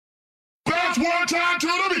bounce one time to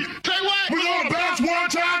the beat. Say what? We're gonna bounce one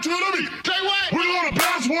time to the beat. Say what? We're gonna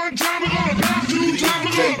bounce one time. We're gonna bounce two times.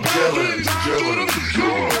 We're gonna bounce three times to the beat.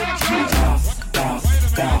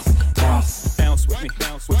 Bounce with me,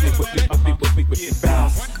 bounce with me, with me, with me, with me, with me.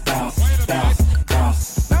 Bounce, bounce, bounce,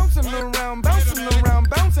 bounce. Bouncing around, bouncing around,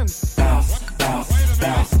 bouncing. Bounce, bounce,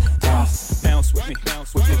 bounce, bounce. Bounce with me,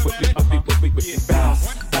 bounce with me, with me, with me, with me, with me.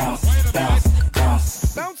 Bounce, bounce, bounce,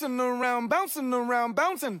 bounce. Bouncing around, bouncing around,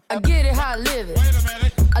 bouncing. I get it how I live it.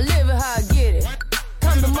 I live it how I get it.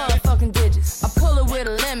 Come to motherfucking digits. I pull it with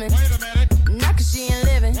a lemon. Not cause she ain't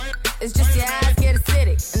living. It's just your eyes get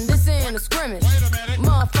acidic. And this ain't a scrimmage.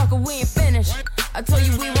 Motherfucker, we ain't finished. I told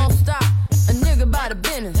you we won't stop. A nigga by the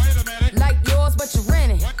business. Like yours, but you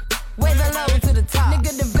rent it. Wave it low to the top.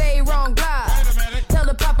 Nigga, the bay wrong glide. Tell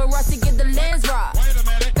the paparazzi get the lens right.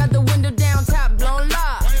 Got the window down, top blown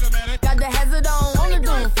live. Got the hazard on the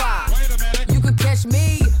doom fire. You could catch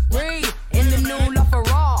me, breathe, in the new La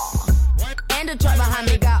Ferrari. And the truck behind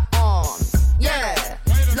me got arms. Yeah,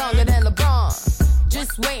 longer than LeBron.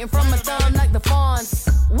 Just waiting from my thumb like the fawns.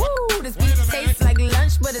 Woo, this beat tastes like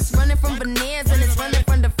lunch, but it's running from veneers and it's running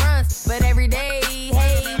from the fronts. But every day,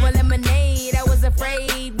 hey, well, lemonade, I was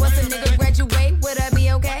afraid. Once a nigga graduate, would I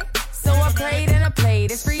be okay? So I prayed and I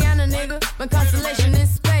played. It's Rihanna, nigga. My constellation in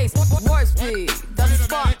space. Warp speed, though the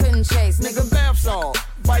spark couldn't chase, nigga. Bath salt,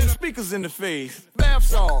 biting speakers in the face. Bath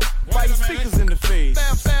salt, biting speakers in the face.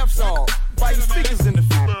 Bath salt, biting speakers in the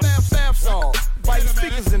face. Bath salt, biting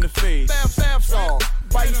speakers in the face. Bath salt,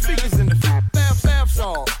 biting speakers in the face. Bath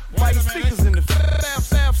salt, biting speakers in the face.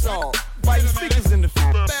 Bath salt, biting speakers in the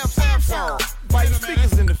face. Bath salt, biting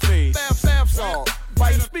speakers in the face. Bath salt,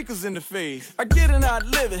 biting speakers in the face. I get it how I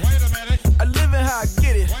live it. I live it how I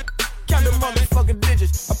get it. Count the motherfucking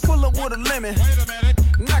digits. I pull up with a lemon.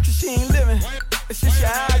 Knock she ain't living. It's just your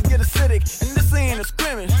eyes get acidic. And this ain't a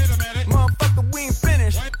scrimmage. Motherfucker, we ain't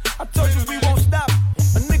finished. I told you we won't stop.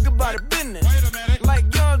 A nigga by the business.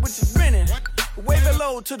 Like yours, but you grinning. Wave it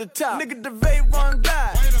low to the top. Nigga, the vape run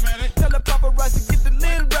die. Tell the paparazzi get the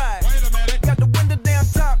lens right. Got the window down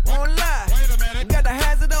top on live. Got the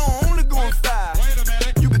hazard on, only going fly.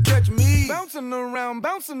 You can catch me bouncing around,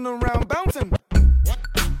 bouncing around, bouncing.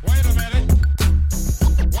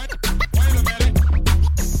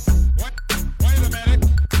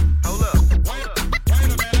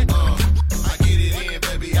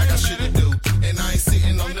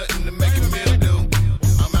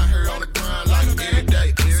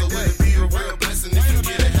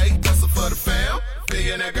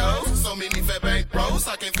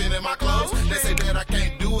 I can't fit in my clothes. They say that I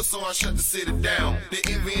can't do it, so I shut the city down. The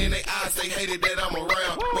envy in their eyes, they hated that I'm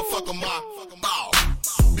around. But fuck them all.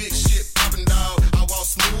 Big shit poppin' dog. I walk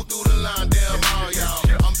smooth through the line, damn all y'all.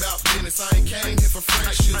 I'm about business, I ain't came here for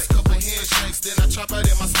friendships. Couple handshakes, then I chop out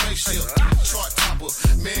in my spaceship. Chart topper,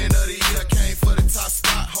 man of the year, came for the top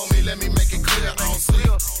spot. Homie, let me make it clear, I don't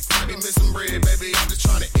sleep. I be missing bread, baby, I'm just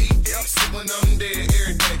trying to eat. Sit when I'm dead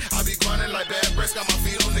every day. I be grinding like bad breasts, got my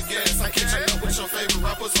feet on the gas. I catching up with your favorite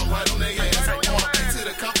rappers, I'm right on their ass. To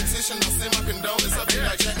the competition, I send my condolences. I be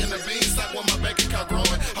like Jack in the Beanstalk when my bank account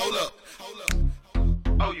growing. Hold up.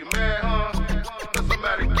 Oh, you mad, huh? Let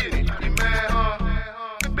somebody get it. You mad, huh?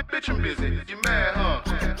 Bitch, I'm busy. You mad, huh?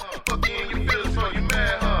 Fuck you in your feelings, so you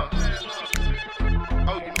mad, huh?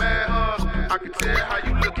 Oh, you mad, huh? I can tell how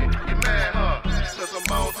you looking. You mad, huh? Cause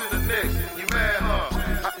I'm on to the next. You mad, huh?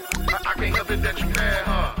 I can't help it that you mad,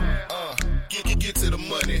 huh? Get to the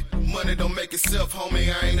money. Money don't make itself, homie,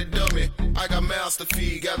 I ain't a dummy. I got mouths to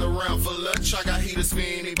feed, gather round for lunch. I got heaters for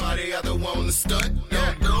anybody out there wanting to stunt.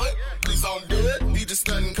 Don't do it, please don't do it. He just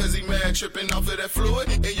stunting cause he mad, tripping off of that fluid.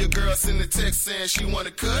 And your girl send a text saying she wanna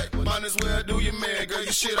cut. Might as well do your man, girl,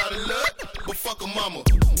 you shit out of luck. But fuck a mama,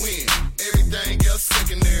 win. Everything else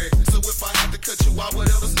secondary. So if I have to cut you out,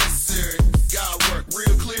 whatever's necessary. God work,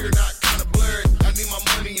 real clear, not kinda blurry. I need my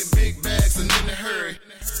money in big bags and in a hurry.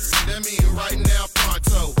 That mean right now,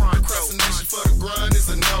 pronto. Procrastination for the grind is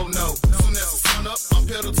a no-no. Soon as the sun up, I'm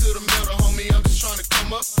pedal to the metal, homie. I'm just trying to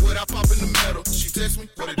come up without popping the metal. She text me,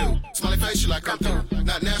 what it do? Smiley face, she like I'm through.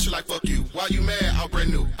 Not now, she like fuck you. Why you mad? I'm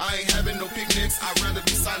brand new. I ain't having no picnics. I'd rather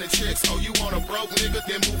be signing checks. Oh, you want a broke nigga?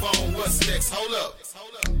 Then move on. What's next? Hold up.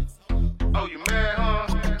 Oh, you mad, huh?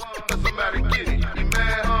 Let somebody get it. You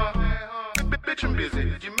mad, huh? Bitch, I'm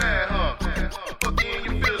busy. You mad, huh? Fuck you in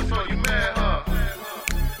your feelings, so you mad, huh?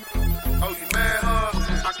 Oh, you mad, huh?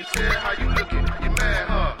 I can tell how you looking. You mad,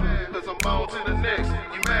 huh? Cause I'm on to the next.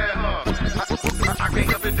 You mad, huh? I can't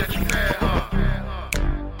help it that you mad, huh?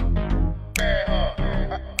 Mad, huh?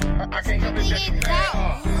 I can't help it that you mad,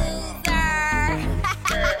 huh? Mad,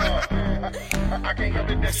 huh? I can't help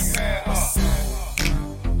it that you mad, huh?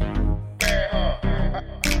 Mad,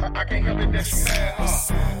 I can't help it that you mad, huh?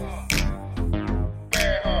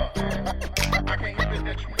 Mad, huh? I can't help it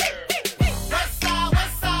that you mad.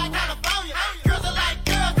 West side, California. Girls are like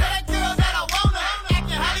girls, tell that girl that I wanna.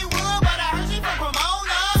 Acting Hollywood, but I heard she from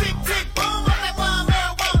Pomona. Tick, tick, boom, I'm that one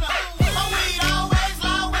marijuana. My weed always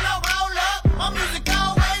low when I roll up. My music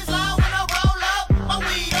always low when I roll up. My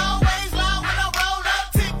weed always low when I roll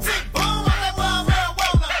up. Tick, tick, boom, I'm that one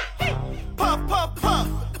marijuana. Puff, puff, puff,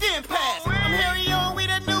 then pass. I'm Harry on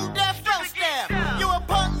with a new death stroke stab. You a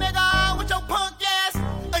punk nigga with your punk ass.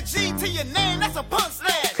 A G to your name, that's a punk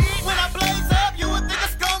stash. When I blaze up, you would think a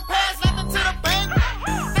skunk pass laughing to the bank.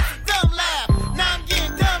 That's a dumb laugh. Now I'm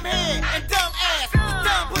getting dumb head and dumb ass. This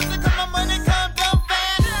dumb pussy cause my money come dumb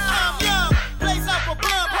fast. I'm young, blaze up a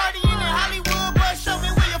blunt, partying in Hollywood, but show me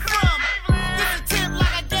where you're from. This a tip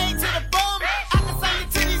like I gave to the bum. I can sign your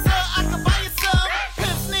titties up, I can buy you some.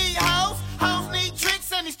 Pimps need hoes, hoes need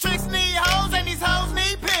tricks, and these tricks need hoes, and these hoes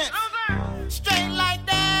need pimps. Straight like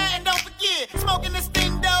that, and don't forget, smoking the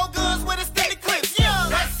Stendo guns with a steady clips.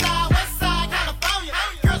 Young West side, California.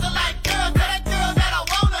 Girls are like girls, tell that girl that I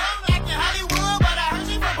wanna. Acting Hollywood, but I heard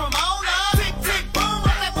she from Pomona. Tick, tick, boom,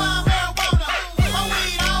 I'm that one marijuana. My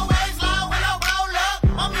weed always low when I roll up.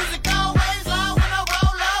 My music always low when I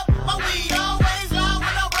roll up. My weed always low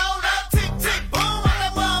when I roll up. Tick, tick, boom, I'm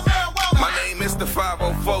that one marijuana. My name is the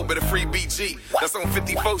 504, but a free BG. That's on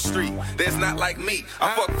 54th Street. There's not like me.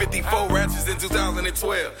 I fucked 54 ratchets in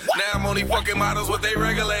 2012. Now I'm only fucking models with they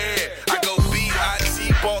regular hair. I go B.I.G.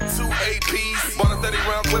 bought 2 APs. Bought a 30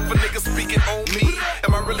 round clip for niggas speaking on me.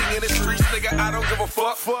 Am I really in the streets, nigga? I don't give a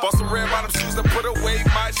fuck. Bought some red bottom shoes to put away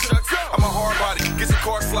my shucks. I'm a hard body. Get your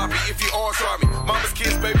car sloppy if you all try me. Mama's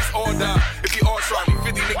kids, babies all die if you all try me.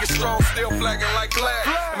 50 niggas strong, still flagging like flag.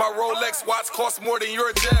 My Rolex watch costs more than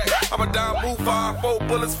your Jag. I'm a dime move, 4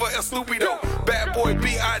 bullets for El Stupido. Bad boy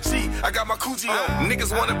B.I.G. I got my coochie on.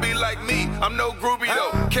 Niggas wanna be like me, I'm no groupie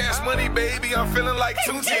though. Cash money, baby, I'm feeling like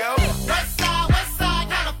Tucci-O. West side,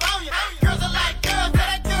 California. Girls are like girls, tell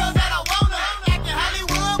that girl that I wanna. Acting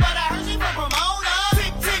Hollywood, but I heard she from Pomona.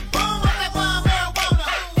 Tick, tick, boom, I'm that one marijuana.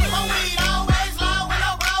 My weed always low when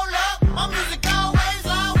I roll up. My music always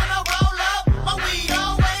low when I roll up. My weed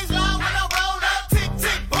always low when I roll up. Tick,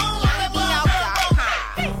 tick, boom, I'm that one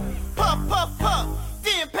marijuana. Puff, puff, puff,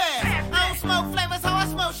 then pass. I don't smoke flavors, how I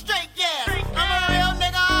smoke straight gas. I'm a real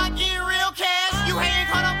nigga, I get real cash. You ain't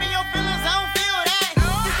caught up in your feelings, I don't feel that.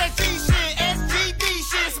 This that G shit, SGD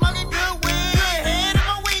shit, smoking good weed. Good head of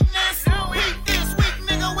my weakness. Beat this weak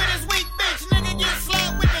nigga with his weak bitch. Nigga get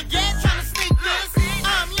slapped with the gat tryna sneak this.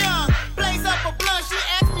 I'm young, blaze up a blunt. She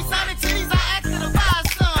asked me sign the titties, I asked her to buy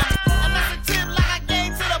some. And that's a tip like I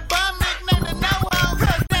gave to the bum. Nickname the know-how,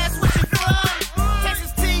 cause that's what you from.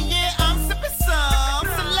 Texas T, yeah, I'm sipping some.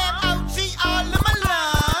 Celeb OG all in my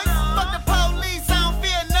lungs. Fuck the police, I don't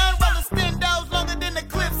fear none. Roller Stendos longer than the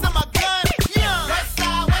clips of my gun. Young West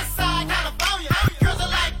side, California. Girls are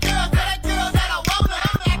like girls, tell that girl that I wanna.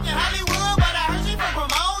 Acting Hollywood, but I heard she from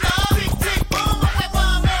Pomona. Tick, tick, boom, I'm that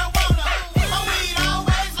one marijuana. My weed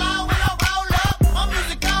always low when I roll up. My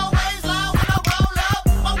music always low when I roll up.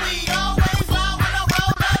 My weed always low when I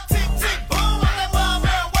roll up. Tick, tick, boom, I'm that one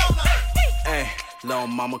marijuana. Hey, little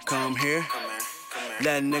mama, come here.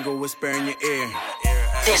 Let a nigga whisper in your ear.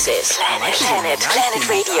 This is Planet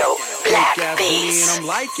Radio, Black Beats. And I'm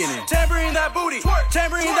liking it. Tambourine that booty,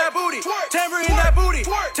 tambourine that booty, tambourine that booty,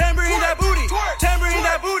 tambourine that booty, tambourine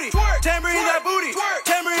that booty, tambourine that booty,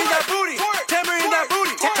 tambourine that booty, tambourine that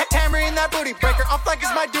booty. Tambourine that booty, break her off like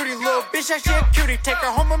it's my duty. Little bitch, that she a cutie. Take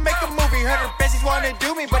her home and make a movie. Heard her besties wanna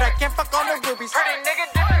do me, but I can't fuck on the rubies. Pretty nigga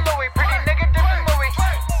dipping Louis, pretty nigga dipping Louis.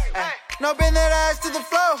 No bend that ass to the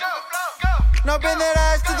flow. No bend that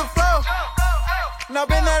ass to the flow. No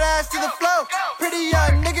bend that ass to the flow. Pretty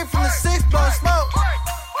young nigga from the 6 blowing smoke.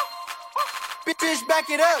 Bitch, back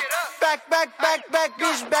it up. Back,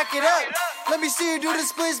 bitch, back it up. Let me see you do the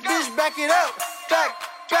splits, bitch, back it up. Back,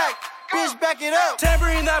 bitch, back it up.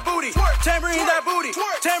 Tambourine that booty, tambourine that booty,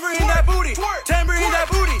 tambourine that booty, tambourine that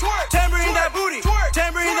booty, tambourine that booty,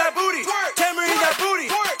 tambourine that booty, tambourine that booty,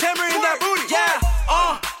 tambourine that booty. Yeah,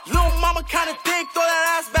 little mama kinda thick, throw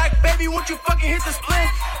that ass back, baby. Won't you fucking hit the split?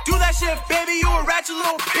 Do that shit, baby. You a ratchet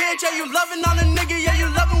little bitch. Yeah, you loving on a nigga. Yeah,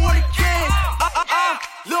 you loving with a kid.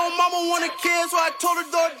 Little mama want a kid, so I told her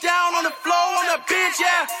throw it down on the floor on that bitch.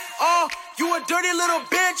 Yeah, you a dirty little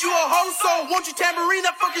bitch. You a hoe, so won't you tambourine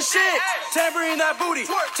that fucking shit? Tambourine that booty,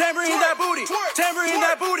 tambourine that booty, tambourine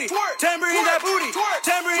that booty, tambourine that booty,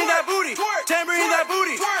 tambourine that booty, tambourine that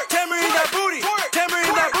booty, tambourine that booty,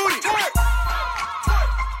 tambourine that booty.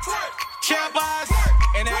 Champers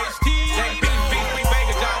and HT, we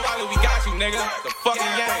Vega, John Wally, we got you, nigga. The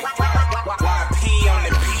fucking gang. YP on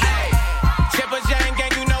the beat.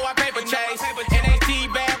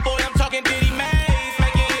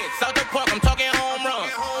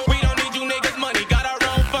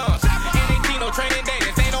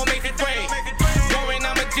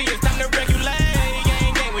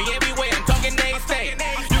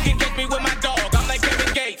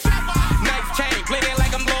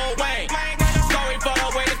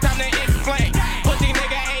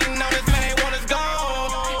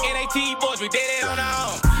 we did it on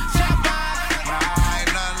our own. Nah, ain't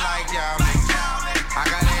nothing like y'all niggas. I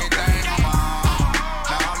got everything on my own.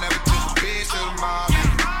 No, I never took a bitch to the mall.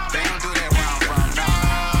 They don't do that where I'm from. No,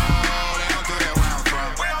 they don't do that where I'm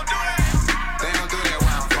from. They don't do that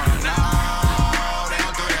where I'm from. No, they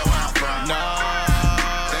don't do that where I'm from. No,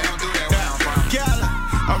 they don't do that where I'm from. Yeah,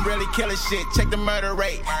 I'm really killing shit. Check the murder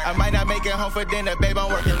rate. I might not make it home for dinner, babe. I'm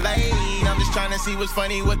working late. I'm just trying to see what's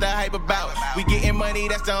funny, what the hype about. We getting money,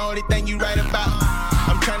 that's the only thing you write about.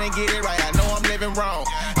 I'm trying to get it right, I know I'm living wrong.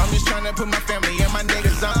 I'm just trying to put my family and my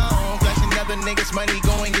niggas on. Flashing other niggas money,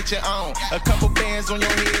 go and get your own. A couple bands on your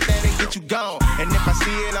head, that'll get you gone. And if I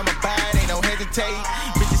see it, I'ma buy it, ain't no hesitate.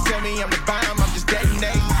 Bitches tell me I'm the bomb, I'm just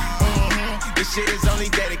detonate. This shit is only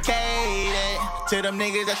dedicated to them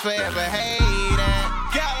niggas that's forever hating.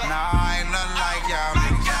 Nah, ain't nothing like y'all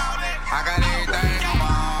niggas. I got everything on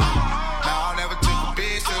my own. No, I never took a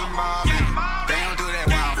bitch to the mall. They don't do that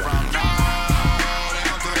where I'm from. No, they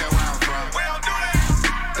don't do that where I'm from.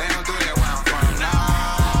 They don't do that where I'm from. No,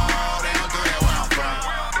 they don't do that where I'm from.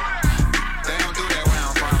 They don't do that where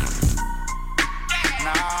I'm from.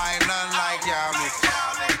 Nah, ain't nothing like y'all niggas.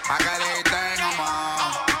 I got everything on my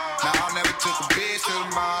own. No, I never took a bitch to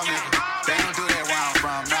the mall. They don't do that where I'm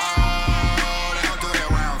from. No.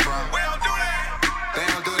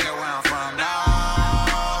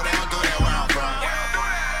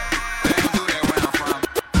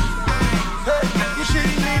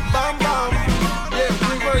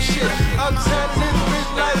 Uptown in this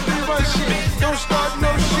bitch like we run shit. Don't start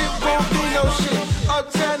no shit, won't be no shit.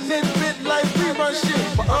 Uptown in this bitch like we run shit.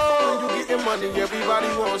 But when you getting money, everybody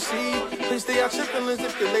wanna see. Please stay out your feelings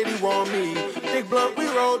if the lady want me. Big blunt, we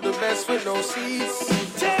roll the best with no seats.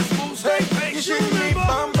 Hey, you shouldn't be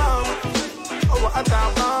bum bum. Oh, I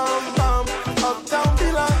down bum bum. Uptown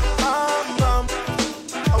be like bum bum.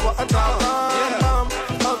 Oh, I down bum bum.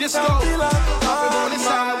 Uptown be like bum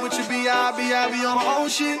bum. With your I be on my own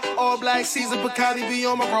shit. All black Caesar Bacardi be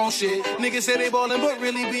on my grown shit. Niggas say they ballin', but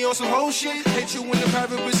really be on some whole shit. Hate you in the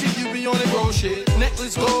private, but see you be on the grown shit.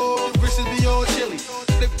 Necklace gold, wrists be on chili.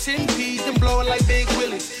 Flip 10 P's, then blow it like Big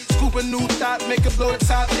Willie. Scoop a new thought, make it blow the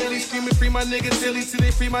top Lily. Screaming free my nigga Tilly till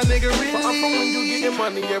they free my nigga really. But I'm from when you getting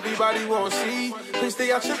money, everybody wanna see. Please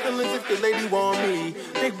stay out your feelings if the lady want me.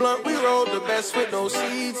 Big blunt, we roll the best with no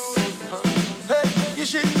seeds. Hey, you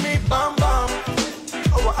shouldn't be bum bum.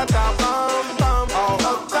 Oh, I got bum bum.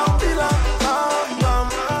 Uptown be like bum bum.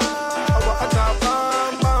 Oh, I got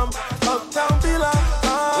bum bum. Uptown be like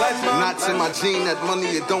bum bum. Knots in my jean, that money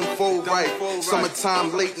it don't fold right.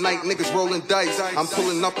 Summertime, late night, niggas rolling dice. I'm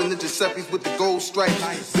pulling up in the Giuseppe's with the gold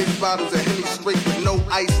stripes. Big bottles of Henny straight with no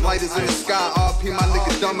ice. Lighters in the sky, RP my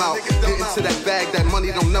nigga dumb out. Get into that bag, that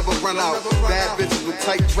money don't never run out. Bad bitches with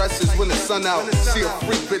tight dresses when the sun out. She a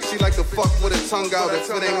freak bitch, she like to fuck with her tongue out. If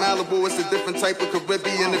it ain't Malibu, it's a different type of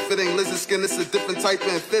Caribbean. If it ain't lizard skin, it's a different type of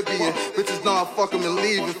amphibian. Bitches know I fuck them and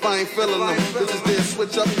leave if I ain't feeling them. Bitches there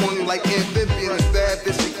switch up on you like amphibian. It's bad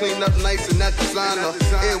bitch, she clean up nice and that designer.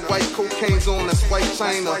 Air white cocaine's on, that's white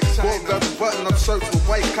China. Gold got button up shirts with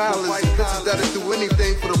white collars. Bitches that'll do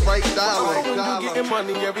anything for the right dollar. When you getting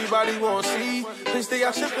money, everybody wanna see. Please stay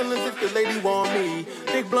out your feelings if the lady want me.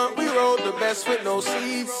 Big blunt, we roll the best with no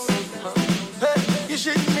seeds. Hey, you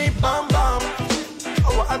shouldn't be bum bum.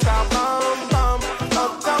 Oh, I got bum bum.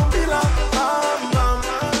 Uptown be like bum bum.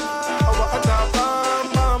 Oh, I got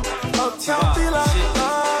bum bum. Uptown be like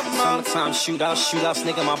bum bum. Summertime shootouts,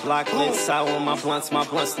 nigga, my block lit. Sour on my blunts,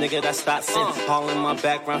 nigga, that's that sin. All in my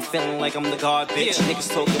background, feeling like I'm the guard, bitch. Niggas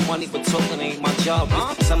talking money, but talking ain't my job,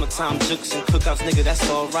 bitch. Summertime jukes and cookouts, nigga, that's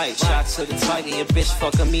alright. Shot to the tiger, your bitch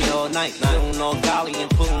fucking me all night. Feeling all golly and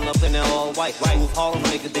pulling up in it all white. Smooth Harlem,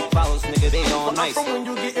 nigga, big bottles, nigga, they all nice. From when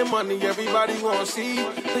you getting money, everybody wanna see.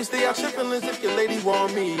 Please stay out your feelings if your lady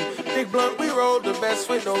want me. Big blunt, we roll the best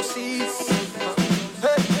with no seeds.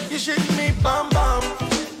 Hey, you shouldn't be bum bum.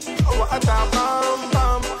 Oh, I got bum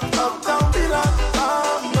bum. Uptown be like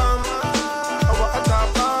bum bum. Oh, I got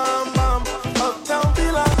bum bum. Uptown be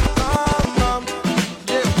like bum bum.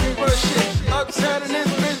 Yeah, we run shit. Uptown in this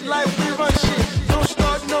bitch like we run shit. Don't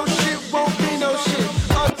start no shit, won't be no shit.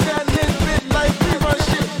 Uptown in this bitch like we run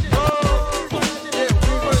shit. Oh, yeah,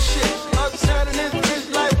 we run shit. Uptown in this bitch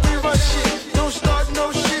like we run shit. Don't start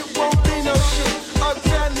no shit, won't be no shit.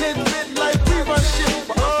 Uptown in this bitch like we run shit.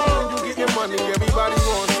 But when you getting money, everybody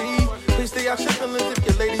wanna see. Please stay out your feelings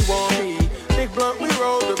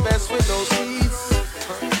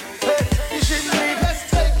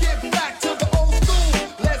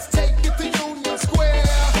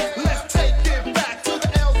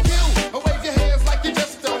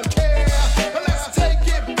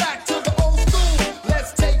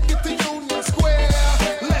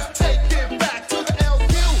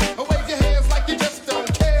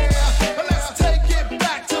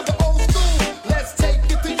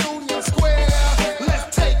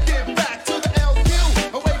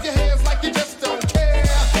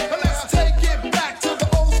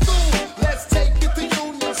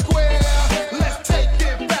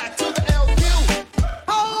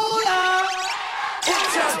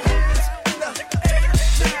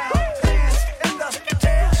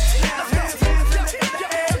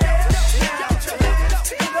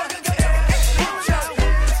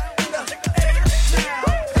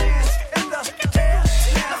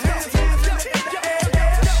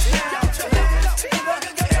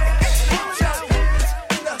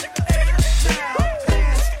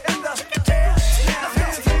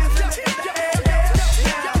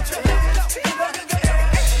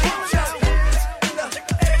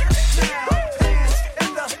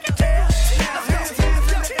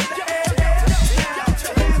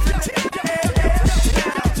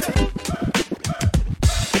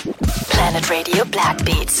Radio Black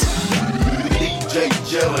Beats. DJ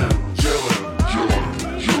Jellin.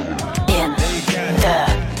 In the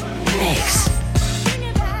mix.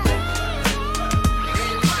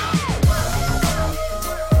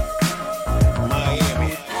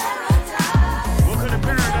 Miami. Welcome to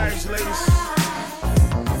paradise, ladies.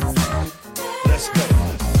 Let's go.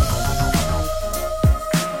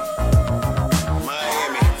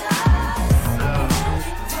 Miami.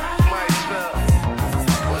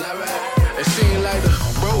 It seemed like the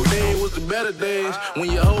broke day was the better days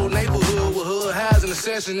when your whole neighborhood was hood highs and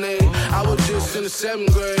assassinated. I was just in the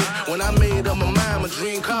 7th grade when I made up my mind. My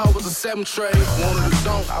dream car was a 7 tray. Wanted to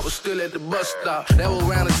dunk, I was still at the bus stop. That was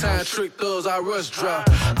around the time trick thugs I rush drop.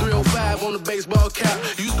 305 on the baseball cap.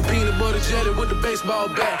 Used to peanut butter jelly with the baseball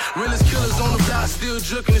bat. Realest killers on the block, still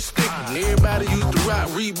jerking and sticking. Everybody used to rock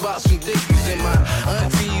Reeboks and Dickies. And my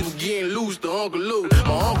auntie was getting loose to Uncle Lou.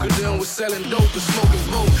 My uncle then was selling dope and smoking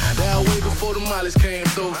boat. That way before the mollies came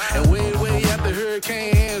through. And way after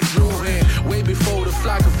Hurricane Andrew. And way before the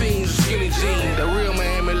flock of fiends and skinny jeans. The real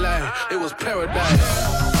Miami life, it was paradise.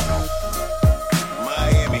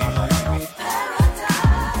 Miami.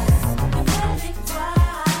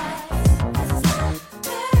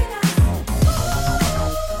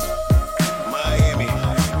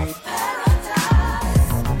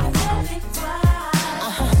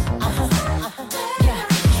 Yeah,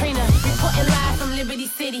 Trina, reporting live from Liberty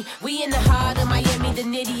City. We in the heart of Miami, the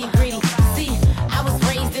nitty and gritty. See, I was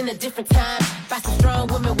raised in a different time by some strong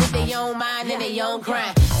women with their own mind and their own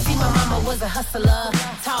grind. See, my mama was a hustler,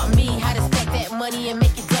 taught me how to stack that money and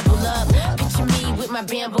make it double up. Picture me with my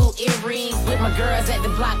bamboo earrings, with my girls at the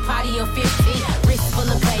block party on 15. Wrist full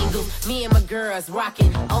of bangles, me and my girls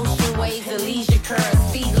rocking ocean waves and leisure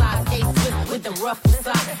curves. Feet locked, skate swift with the ruffle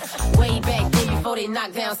socks. Way back then before they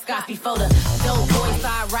knocked down Scott, before the dope boys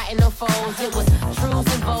started writing no phones. It was trues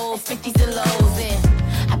and bowls, 50s and lows, and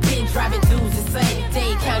I've been driving dudes and say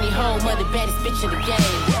Dade County home of the baddest bitch in the game.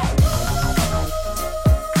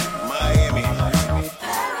 Miami.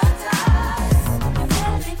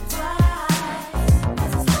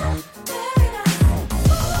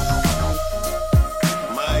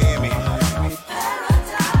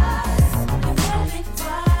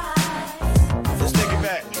 Let's take it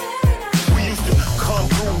back. We used to come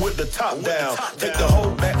through with the top down, take the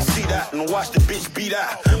whole back seat out and watch the bitch beat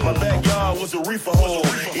out. My backyard was a reefer hole.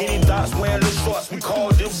 Any dots wearing little shorts, we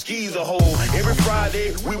called them skis a hole. Every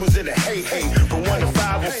Friday we was in the hey. From 1 to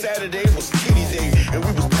 5 on Saturday was kitty day, and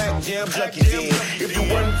we was packed jam junkies in. If you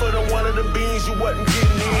wasn't for the one of the beans, you wasn't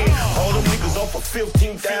getting in. All them niggas off of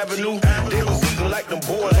 15th Avenue, they was eating like them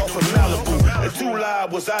boys off of Malibu. And 2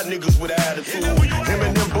 Live was our niggas with attitude. Him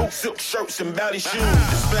and them boot silk shirts and ballet shoes.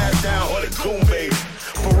 The splash down or the Goon Bay.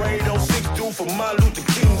 Parade on 6-2 for Martin Luther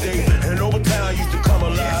King Day. And Overtown used to come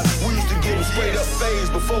alive. We used to get them straight up phase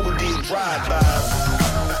before we did drive-bys.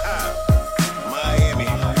 Miami.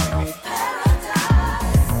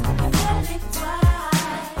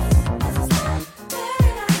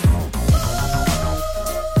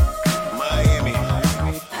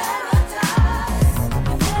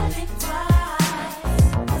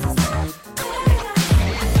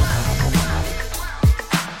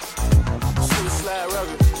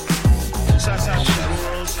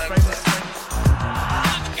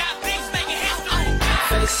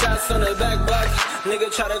 Shots on the back block. Nigga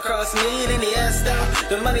try to cross me, then he ass down.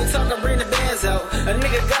 The money talk, I bring the bands out. A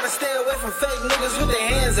nigga gotta stay away from fake niggas with their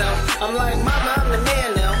hands out. I'm like, mama, I'm the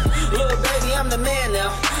man now. Little baby, I'm the man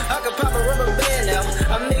now. I can pop a rubber band now.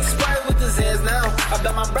 I mix Sprite with the Zans now. I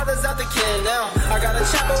bet my brothers out the can now. I got a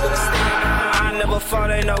chopper with a stand. I never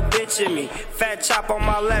fought, ain't no bitch in me. Fat chop on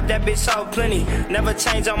my lap, that bitch so plenty. Never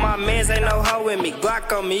change on my mans, ain't no hoe in me.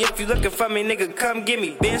 Glock on me, if you looking for me, nigga, come get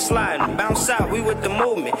me. Been sliding, bounce out, we with the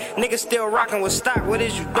movement. Nigga still rocking with stock, what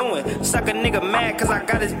is you doing? Suck a nigga mad, cause I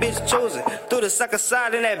got his bitch choosing. Through the sucker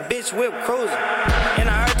side in that bitch whip cruising. And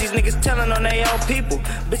I heard these niggas telling on their own people.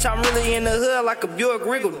 Bitch, I'm really in the hood like a Buick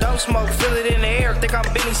Regal. Don't smoke, feel it in the air, think I'm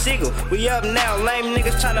Benny Siegel. We up now, lame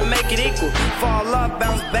niggas tryna make it equal. Fall off,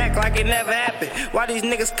 bounce back like it never happened. Why these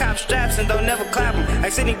niggas cop straps and don't never clap them?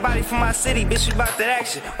 Ask anybody from my city, bitch, you bout that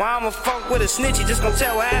action. Why I'm a fuck with a snitch, you just gon'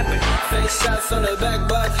 tell what happened. Face shots on the back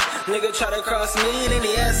block. Nigga try to cross me, then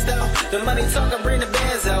he ass down. The money talk, I bring the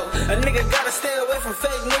bands out. A nigga gotta stay away from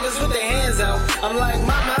fake niggas with their hands out. I'm like,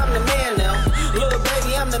 mama, I'm the man now. Little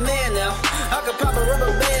baby, I'm the man now. I can pop a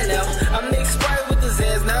rubber band now. I mix Sprite with with the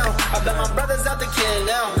Zans now. I bet my brothers out the can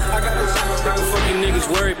now. I got a How the fuck you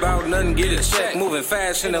niggas worry about nothing, get a check. Moving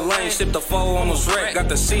fast in the lane, ship the foe, almost wreck. Got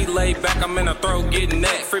the seat laid back, I'm in a throat getting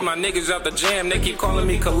that. Free my niggas out the jam, they keep calling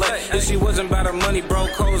me collect. If she wasn't about her money, bro,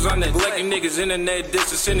 codes I neglect. You niggas internet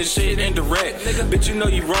distance, sending shit indirect. Bitch, you know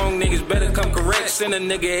you wrong, niggas better come correct. Send a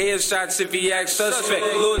nigga headshots if he acts suspect.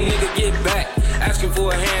 Little nigga get back, asking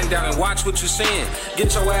for a handout and watch what you saying.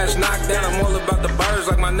 Get your ass knocked down, I'm all about the birds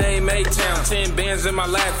like my name A-Town. 10 bands in my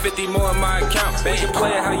lap, 50 more in my account. You can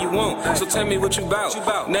play it how you want, so tell me what you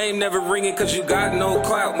bout. Name never ringing cause you got no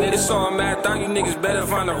clout. Man, it's all math out, you niggas better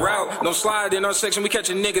find a route. No slide in our section, we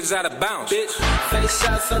catching niggas out of bounds. Bitch. Face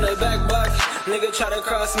shots on the back block. Nigga try to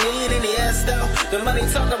cross me, then he asked out. The money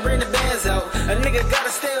talk, I bring the bands out. A nigga gotta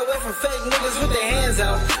stay away from fake niggas with their hands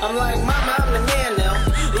out. I'm like, mama, I'm the man now.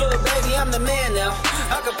 Little baby, I'm the man now.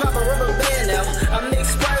 I could pop a rubber band now. I mix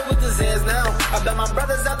Sprite with the Zans now. I bet my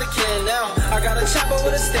brothers out the can now. I got a chopper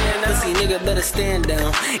with a stand now. Pussy nigga better stand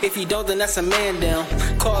down. If he don't, then that's a man down.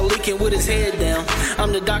 Call leaking with his head down.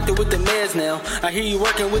 I'm the doctor with the meds now. I hear you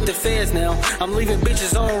working with the feds now. I'm leaving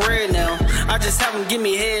bitches on red now. I just have them give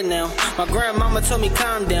me head now. My grandmama told me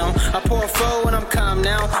calm down. I pour a foe and I'm calm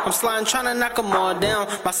now. I'm sliding trying to knock them all down.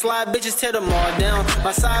 My slide bitches tear them all down.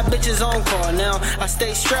 My side bitches on call now. I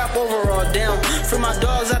stay strapped overall down. Free my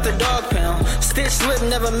dogs out the dog pound. Stitch lip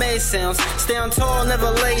never made sounds. Stay on tall, never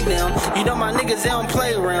lay down. You know my niggas, they don't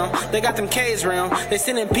play around. They got them K's round. They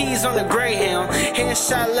sending P's on the Greyhound.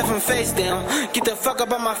 Headshot left him face down. Get the fuck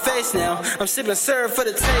up on my face now. I'm sipping syrup for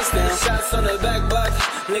the taste now. Shots on the back block.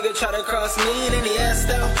 Nigga try to cross me, then he asked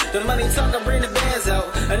out. The money talk, I bring the bands out.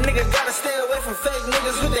 A nigga gotta stay away from fake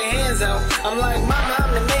niggas with their hands out. I'm like, mama,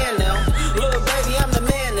 I'm the man now. Little baby, I'm the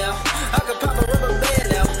man now. I could pop a rubber band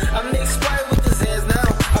now. I mix Sprite with the Zans now.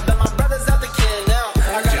 I bet my brothers out the can now.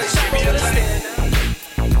 I got a chopper with a stand now.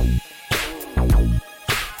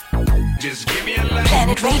 Just give me a light.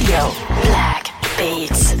 Planet Radio, Black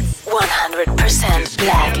Beats, 100%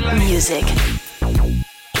 black music.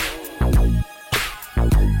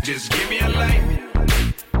 Just give me a light.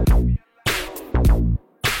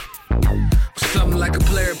 Something like a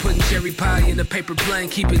player putting cherry pie in a paper plane.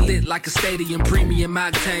 Keep it lit like a stadium. Premium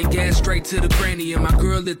octane, gas straight to the cranium. My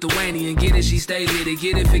girl Lithuanian, get it, she stay lit it.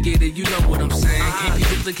 Get it, forget it, you know what I'm saying. Can't be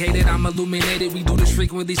duplicated, I'm illuminated. We do this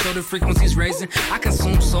frequently, so the frequency's raising. I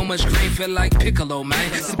consume so much green, feel like Piccolo,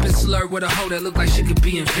 man. Sipping slur with a hoe that look like she could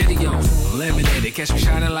be in video. Eliminated, catch me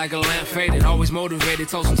shining like a lamp faded. Always motivated,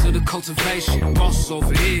 toasting to the cultivation. Bosses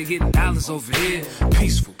over here, getting dollars over here.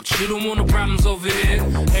 Peaceful, but you don't want no problems over here.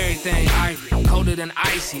 Everything ivory, colder than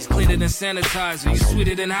ices, cleaner than sanitizer. You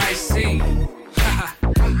sweeter than iced tea.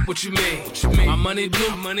 What you mean? What you mean? My money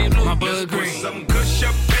blue, my blood green. Put some kush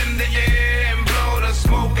up in the air and blow the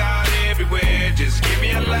smoke out everywhere. Just give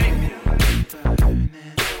me a light.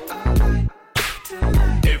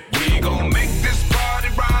 If we gon' make this party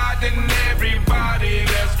right, then everybody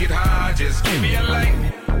let's get high. Just give me a light.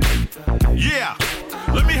 Yeah,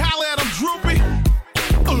 let me holler at them, Droopy.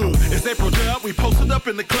 It's April Dub, we posted up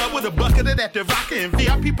in the club with a bucket of that vodka and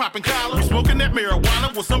VIP popping collars. We smoking that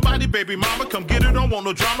marijuana with somebody, baby mama. Come get it, don't want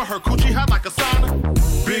no drama. Her coochie hot like a sauna.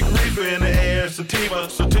 Big reefer in the air, sativa.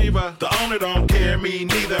 The owner don't care, me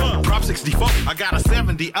neither. Prop 64, I got a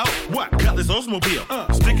 70. Oh, what? Cutlass Oldsmobile.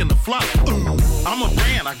 Stick in the flop. I'm a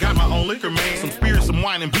brand, I got my own liquor, man. Some spirits, some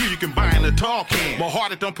wine and beer you can buy in a tall can. My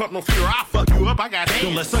heart, it don't pump no fear, I'll fuck you up, I got hands.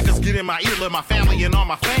 Don't let suckers get in my ear, let my family and all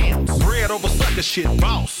my fans. Bread over sucker shit,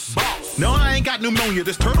 boss. No, I ain't got pneumonia,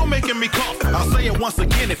 this turtle making me cough. I'll say it once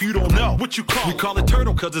again if you don't know what you call it. We call it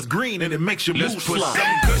turtle cause it's green and it makes you move slow. Let's put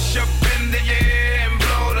some kush up in the air and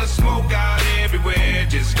blow the smoke out everywhere.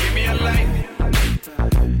 Just give me a light.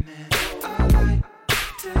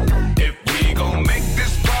 If we gon' make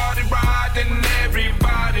this party right, then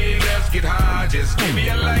everybody let's get high. Just give me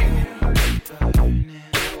a light.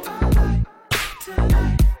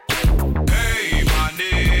 Hey, my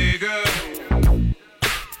nigga,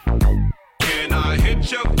 can I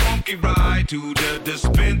hit your funky ride to the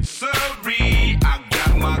dispensary? I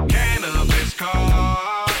got my cannabis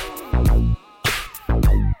card,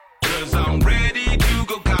 'cause I'm ready to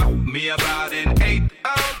go cop me about an 8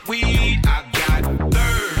 of weed. I got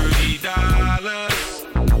 $30,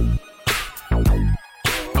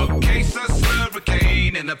 a case of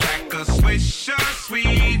Slurricane and a pack of Swisher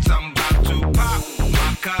Sweets. I'm about to pop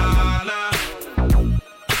my collar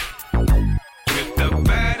with the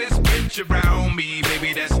baddest bitch around me,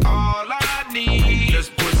 baby, that's all I need. Let's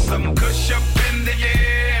put some kush up in the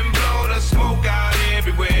air and blow the smoke out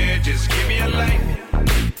everywhere. Just give me a light.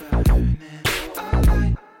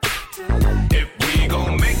 If we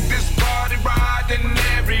gon' make this party right, then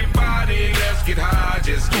everybody let's get high.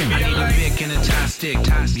 dick and a tie stick.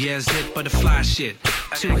 Yeah, zip butterfly shit.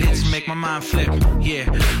 2 hits make my mind flip. Yeah,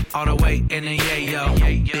 all the way in the yayo.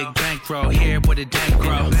 Big bankroll here where the dank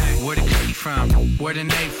grow. Where the cookie from? Where the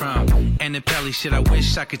name from? And the belly shit, I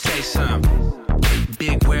wish I could taste some.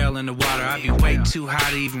 Big whale in the water, I be way too high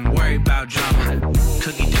to even worry about drama.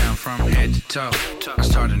 Cookie down from head to toe. I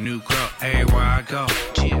start a new growth everywhere I go.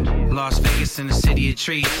 Las Vegas in the city of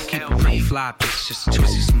trees. Keep it pretty fly, bitch, just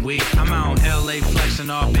twisting some weed. I'm out on LA flexing,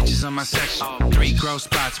 all bitches on my section. 3 growth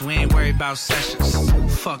spots, we ain't worried about sessions.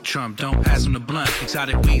 Fuck Trump, don't pass him the blunt.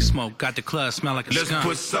 Exotic weed smoke, got the club smell like a skunk. Let's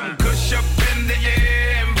put some kush up in the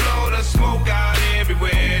air and blow the smoke out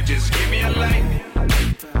everywhere. Just give me a light.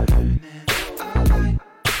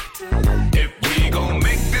 If we gon'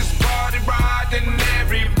 make this party right, then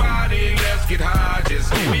everybody let's get high.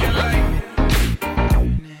 Just give me a light.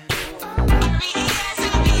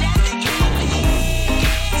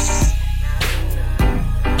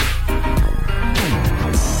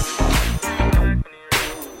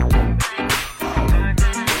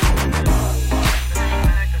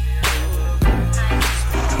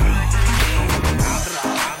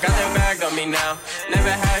 Now, never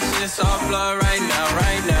had shit soft blood right now,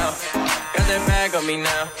 right now. Got that bag on me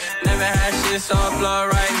now. Never had shit soft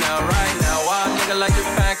blood right now, right now. Wild nigga like to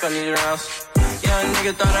pack on these rounds. Young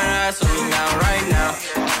nigga throw that ass on me now, right now.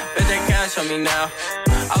 Bet that cash on me now.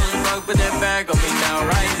 I was broke, but that bag on me now,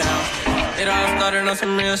 right now. It all started on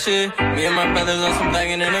some real shit. Me and my brothers on some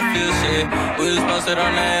banging in the field shit. We was posted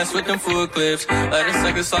on the ass with them full clips. Let a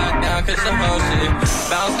second slide down, catch the whole shit.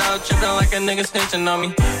 Bounced out, tripping like a nigga snitching on me.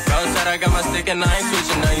 Bro said I got my stick and I ain't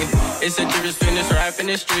switching on you. It's a difference between this rap and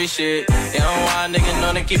this street shit. Young wild nigga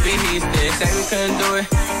know to keep it heat stick. Say we couldn't do it,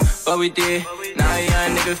 but we did. Now a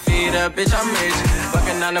young nigga feed up, bitch, I'm rich.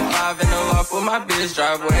 Fucking 9 to 5 in the loft with my bitch.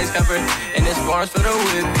 Driveways covered in this forms for the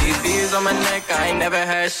whip. BB's on my neck, I ain't never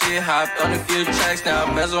had shit. Hopped on a few tracks, now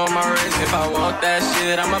bezel on my wrist. If I want that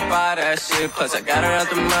shit, I'ma buy that shit. Plus I got her out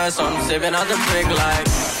the mud, so I'm sipping out the brick like.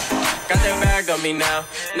 Got that bag on me now.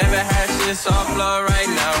 Never had shit soft blood right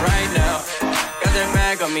now, right now. Got that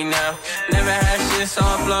bag on me now. Never had shit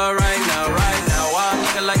soft blood right now, right now. Wild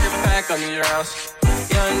nigga like to pack on these rounds.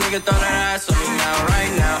 Young nigga throw that ass on me now,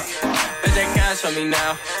 right now. Bet that cash on me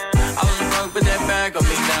now. I was broke, but that bag on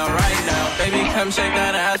me now, right now. Baby, come shake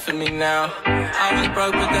that ass for me now. I was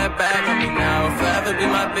broke, but that bag on me now. Forever be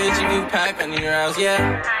my bitch if you pack on your rounds,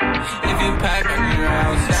 yeah. If you pack on your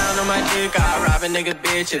rounds. Down on my dick, I rob a nigga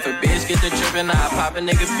bitch. If a bitch get the trippin', I pop a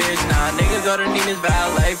nigga bitch. Nah, nigga go to Nina's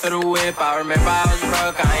valet for the whip. I remember I was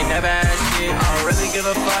broke, I ain't never had shit. I don't really give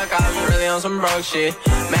a fuck, I was really on some broke shit.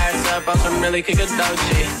 Masked up on some really kick a dope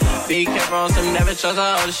shit. Be careful on some never trust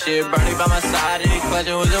a old shit. Bernie by my side, and he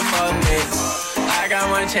clutching with a fuck nigga. I got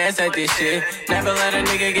one chance at this shit. Never let a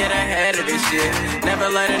nigga get ahead of this shit. Never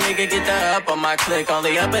let a nigga get the up on my click.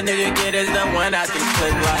 Only up a nigga get is the one out this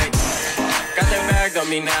click like. Got that bag on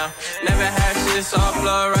me now. Never had shit soft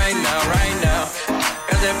blood right now, right now.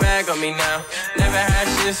 Got that bag on me now. Never had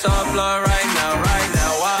shit soft blood right now, right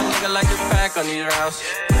now. Wild nigga like to pack on these rounds.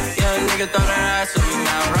 Young nigga throw that ass on me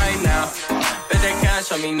now, right now. Bet that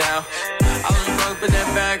cash on me now. I was broke, but that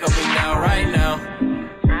bag on me now, right now.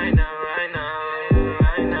 Right now, right now.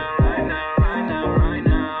 Right now, right now, right now, right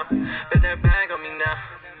now. Bet that bag on me now.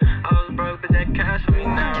 I was broke, but that cash on me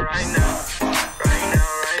now, right now. Right now,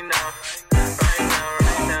 right now. Right now,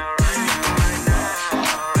 right now, right now, right now.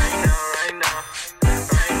 Right now, right now.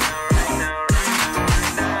 Right now, right now, right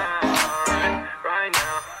now, right now. Right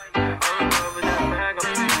now. I was broke, but that bag on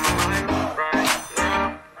me now, right now.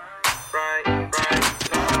 Right now.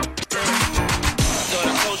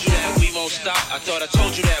 I thought I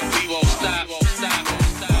told you that we won't stop.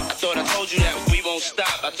 I thought I told you that we won't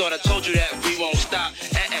stop. I thought I told you that we won't stop.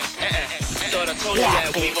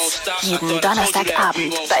 Jeden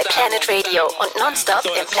Donnerstagabend bei Planet Radio und nonstop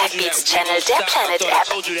im Black Beats Channel der Planet App.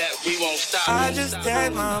 I just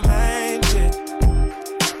take my main shit.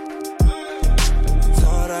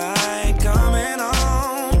 Told her I ain't coming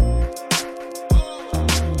home.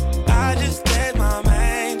 I just take my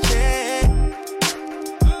main shit.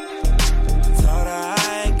 Told her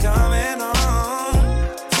I ain't coming home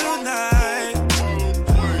tonight.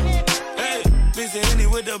 Hey, busy Henny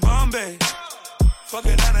with the Bombay. Fuck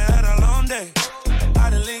it, I done had a long day. I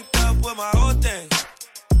done linked up with my old thing.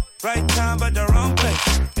 Right time, but the wrong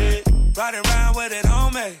place. Yeah. Riding around with it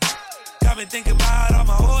on me. Got me thinking about all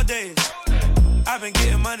my old days. I've been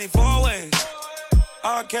getting money 4 ways.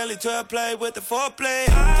 R. Kelly 12 play with the 4-play.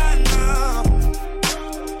 I know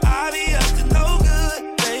I be up to no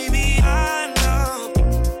good, baby. I know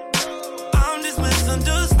I'm just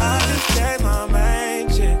misunderstood. I just take my main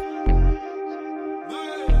shit.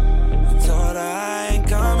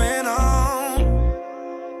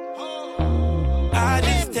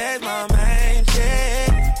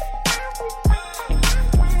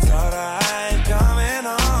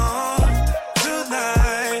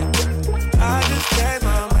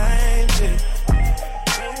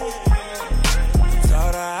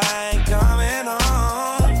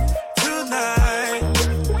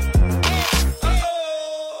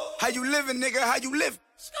 nigga, how you living?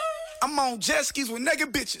 I'm on jet skis with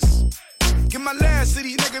nigga bitches. Get my last to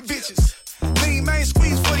these nigga bitches. Lean main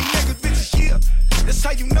squeeze for these nigga bitches, yeah. That's how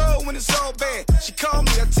you know when it's all bad. She called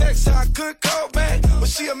me a text, so I couldn't call back. But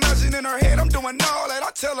she imagine in her head I'm doing all that. I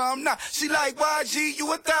tell her I'm not. She like, YG,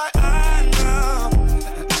 you a thot? I know.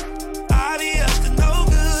 I be up to no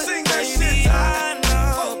good. Sing that shit. I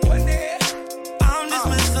know. I'm just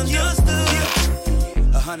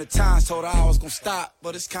misunderstood. 100 times told her I was gonna stop.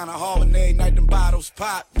 But it's kinda hard when every night them bottles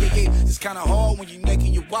pop. Yeah, it's kinda hard when you naked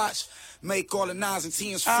your watch. Make all the 9s and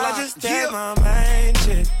 10s fly. I just did my main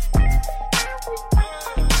shit.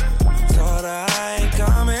 Told her I ain't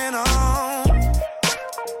coming home.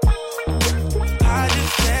 I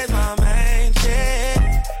just said my main shit.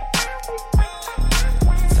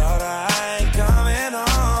 Told her I ain't coming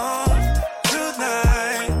home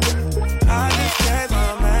tonight. I just said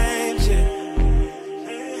my main shit.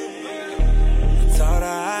 Told her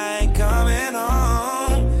I ain't coming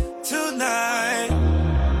home tonight.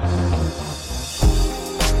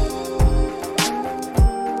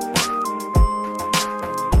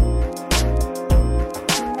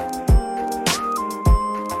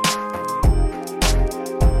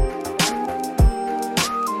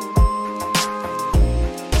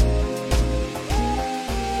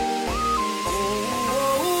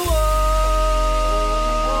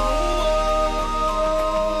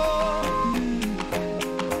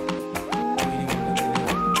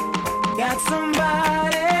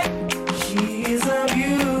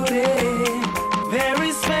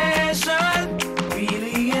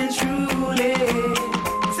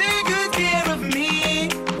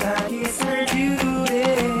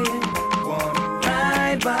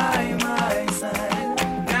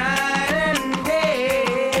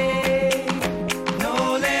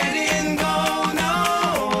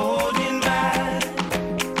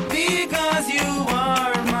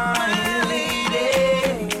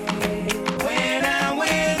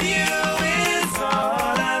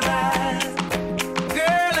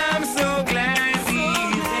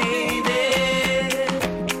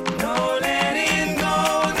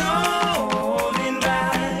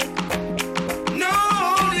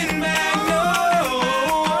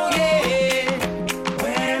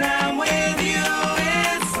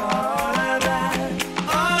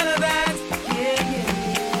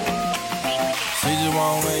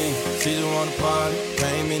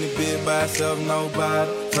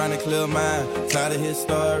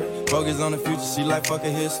 On the future, she like fuck a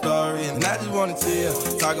his story. And I just wanna tell,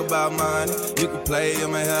 talk about money. You can play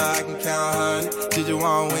in my hair, I can count honey. She just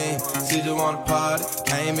wanna win, she just wanna party.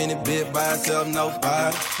 Came in a bit by herself,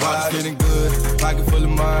 nobody. Watch feeling good, pocket full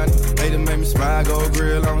of money. Lady make me smile, go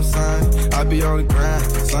grill on the sun. I be on the grind,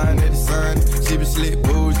 sun at the sun. She be slick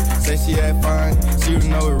bougie, say she had fun. She was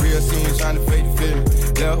know it real, she ain't trying to fake the feeling.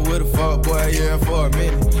 Left with a fuck boy, yeah, for a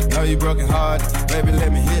minute. Know you broken hearted, baby,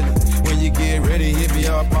 let me hit it. When you get ready, hit me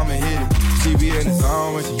up, I'ma hit it. She be in the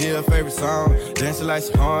zone when she hear her favorite song. Dancing like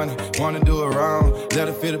she horny, wanna do it wrong. Let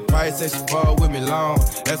her feel the price, say she fall with me long.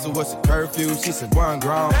 Asked her what's the curfew, she said, boy, I'm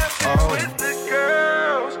grown. Oh. With the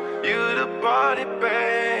girls, you the body,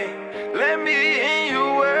 babe. Let me in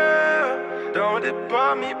your world, don't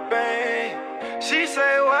depart me, babe. She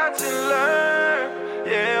say, watch and learn,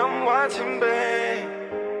 yeah, I'm watching, babe.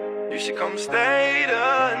 You should come stay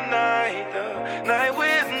the night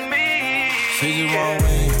with me. She just want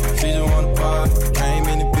me, she just wanna party. Came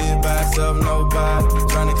in the bed by herself, nobody.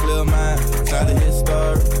 Tryna clear mine, tired of his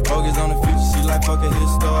story. Focus on the future, she like fuck a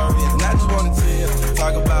his story. And I just wanna tell,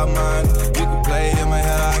 talk about money. You can play in my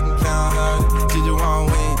hair, I can count honey. She just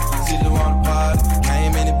wanna win, she just wanna party.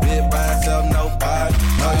 Came in the bed by herself, nobody.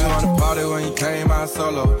 Know you wanna party when you came out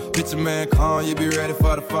solo. Picture man calm, you be ready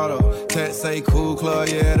for the photo. Text say cool club,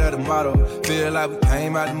 yeah, that's the motto. Feel like we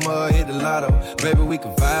came out the mud, hit the lotto. Baby, we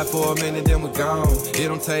can vibe for a minute, then we're gone. It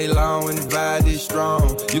don't take long when the vibe is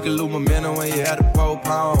strong. You can lose momentum when you at the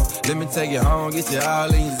postpone. Let me take you home, get you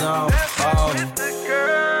all in your zone. Oh. The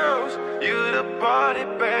girls, you the party,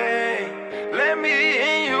 babe. Let me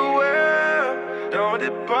in your world, don't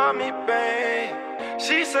depart me, babe.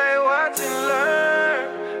 She say watch and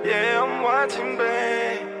learn, yeah, I'm watching,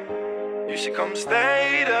 babe. You should come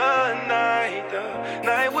stay the night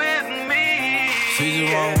with me. She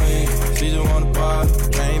just want me, she just wanna party.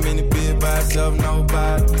 Came in the bed by herself,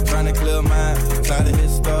 nobody. Tryna clear mine, tired of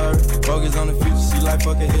his story. Focus on the future, she like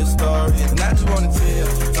fuck a his story. And I just wanna tell,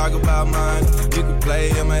 talk about money. You can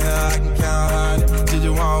play in my hair, I can count honey. She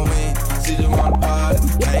just wanna win, she just wanna party.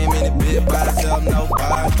 Came in the bed by herself,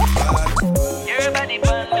 nobody. Everybody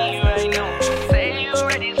but me right now. Say you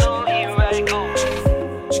ready, so here I go.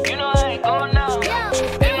 You know I ain't go now.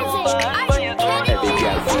 Ain't no behind for you, Every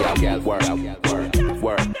girl, see a girl, work.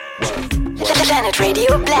 Planet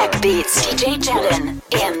Radio Black Beats, DJ Jalen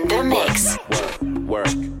in the mix. Work,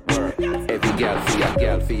 every girl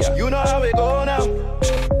for ya. You know how we go now.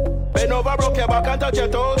 Bend over, broke your back and touch your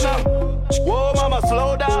toes now. Whoa, mama,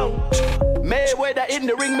 slow down. Mayweather in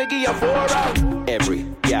the ring, me give you 4 rounds. Every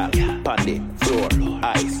gal, on the floor,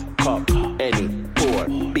 ice, cup, any pour,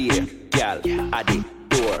 beer, gal, at the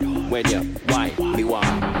door. When you wine, me want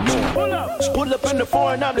more. Pull up in the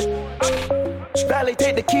foreign, I'm the Valley,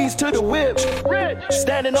 take the keys to the whip.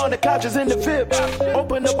 Standing on the couches in the VIP.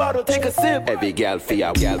 Open the bottle, take a sip. Every gal for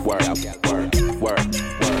ya, gal work, Every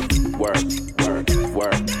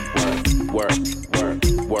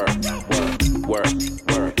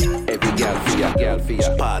gal for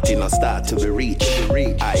ya. Party no start till we reach.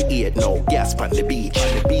 I eat no gas on the beach.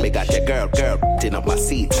 Me got your girl in up my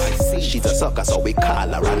seat. She's a sucker, so we call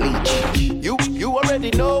her a leech. You already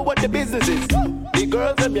know what the business is. The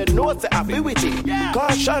girls them you know say happy with it.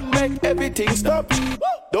 Caution make everything stop.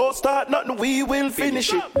 Don't start nothing, we will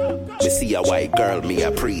finish it. Me see a white girl, me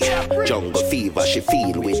a pre. Jungle fever, she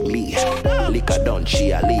feel with me. Liquor done,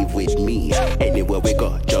 she a leave with me. Anywhere we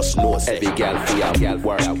go, just know say every girl for ya,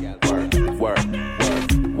 work. Every girl for ya,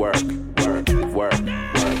 work.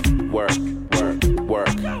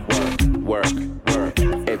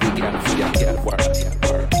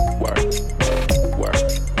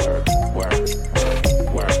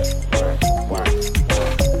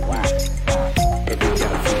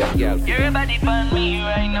 Everybody find me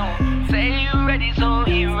right now. Say you ready, so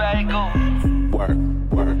here I go. Work.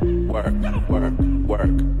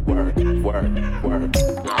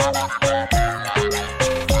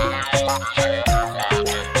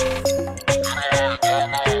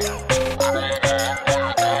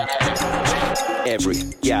 Every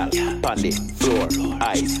gal on the floor,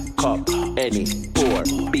 ice, cup, any pour,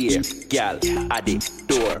 beer, gal at the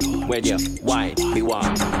door. When you wine, me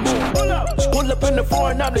want more. Pull up in the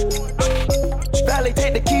foreign, I'm the Valley,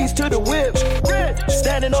 take the keys to the whip.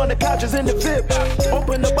 Standing on the couches in the VIP.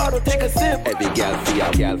 Open the bottle, take a sip. Every gal for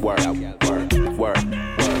ya, gal work. Every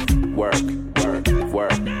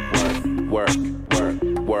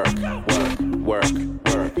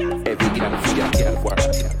gal for ya, gal work.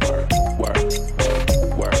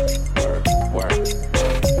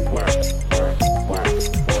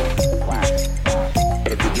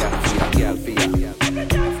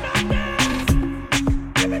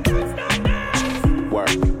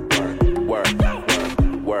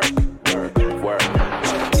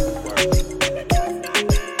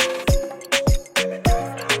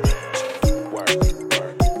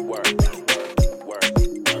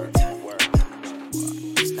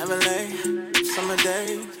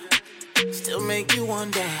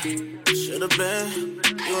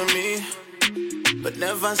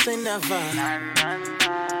 Say never.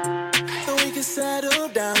 So we can settle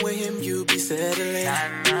down with him, you be settling.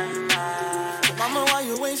 So mama, why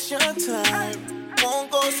you waste your time? Won't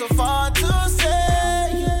go so far to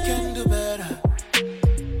say you can do better.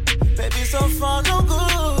 Baby, so far no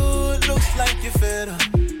good. Looks like you're fed up.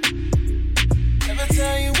 Never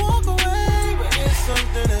tell you walk away, but it's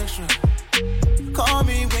something extra. Call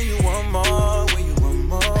me when you want more, when you want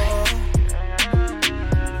more.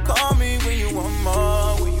 Call me when you want more.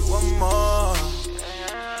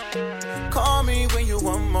 Call me when you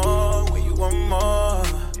want more, when you want more.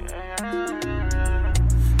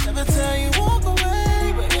 Never tell you walk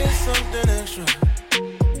away, but it's something extra.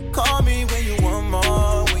 Call me when you want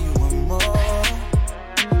more, when you want more.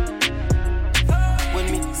 When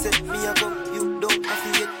me set me up, you don't have to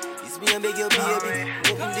yet. It's me and beg your baby.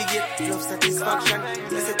 Open the gate, love satisfaction.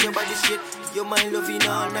 You set your body shit. You're my loving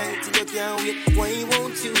all night till you can't wait. Why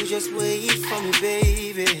won't you just wait for me,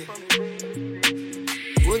 baby?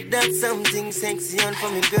 Put that something sexy on for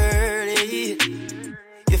me, girlie.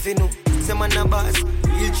 If you know, say man a boss,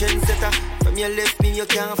 real trendsetter. From your left me, you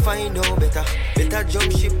can't find no better. Better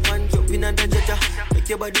jump ship and jump in the jetta. Make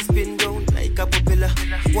your body spin round like a propeller.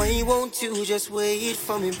 Why won't you just wait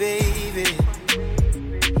for me, baby?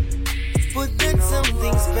 Put that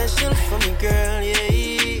something special for me, girl,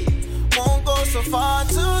 yeah. Won't go so far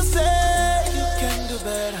to say you can do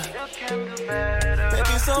better.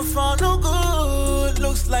 Baby, so far no good.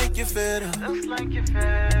 Looks like you're fed up.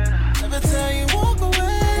 Never tell you walk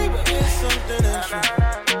away, but it's something extra.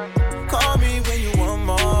 Call me when you want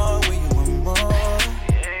more, when you want more.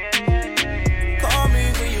 Call me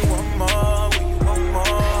when you want more, when you want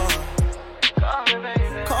more.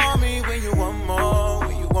 Call me when you want more,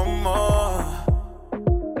 when you want more.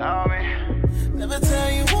 Call me. Never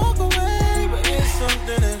tell you walk away, but it's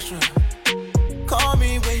something extra. Call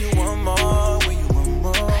me when you want more, when you want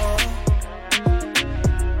more.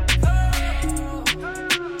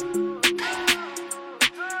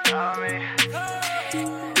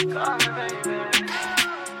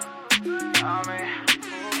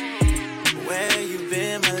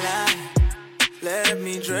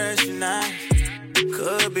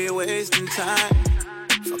 be wasting time.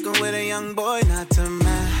 Fucking with a young boy, not to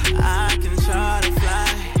man. I can try to fly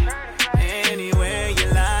anywhere you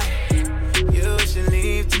like. You should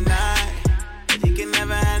leave tonight, but you can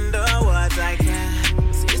never handle what I can.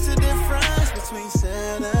 See, it's the difference between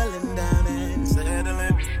settling down and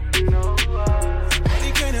settling. If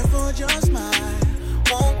you can't afford your smile,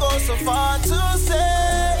 won't go so far to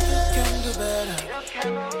say you can do better.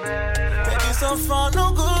 Baby, so far no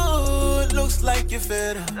good. Looks like you're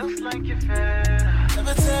fed up.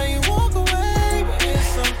 Never tell you walk away, but it's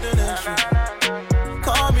something extra.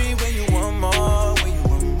 Call me when you want more, when you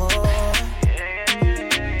want more.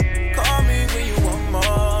 Call me when you want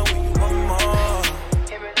more, when you want more.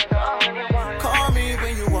 Call me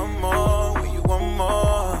when you want more, when you want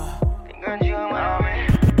more.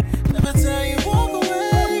 Never tell you walk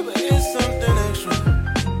away, but it's something extra.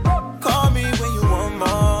 Call me when you want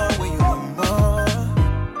more, when you want more.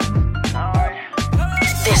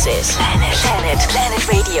 This is Planet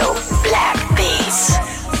Radio, Black Beats.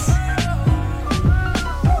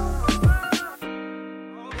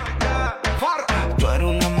 Tú eres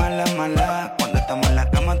una mala, cuando estamos en la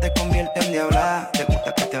cama te convierte en diabla. Te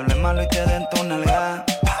gusta que te hable malo y te den tu nalga.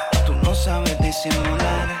 Tú no sabes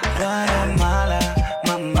disimular. Tú eres mala,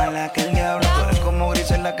 más mala que el diablo. Tú eres como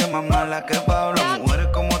Grisela, que más mala que Pablo. Mujeres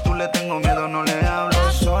como tú le tengo miedo, no le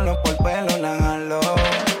hablo. Solo por pelo la jalo.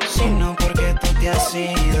 Sino porque tú te has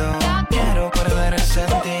ido. Quiero perder el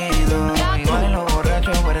sentido. Y bailo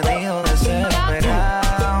borracho, perdido,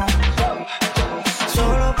 desesperado.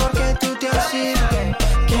 Solo porque tú te has ido.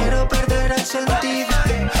 Quiero perder el sentido.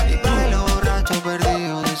 Y bailo borracho,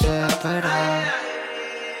 perdido, desesperado.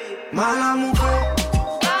 Mala mujer.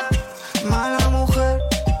 Mala mujer.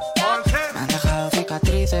 Me han dejado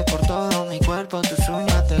cicatrices por todo mi cuerpo, tus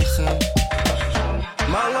uñas de gel.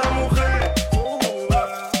 Mala mujer.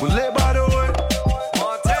 Pues le paro,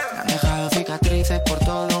 Me han dejado cicatrices por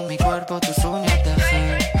todo mi cuerpo, tus uñas de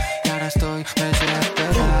gel. Y ahora estoy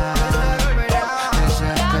desesperado.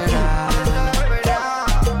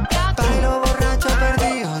 Bailo borracho,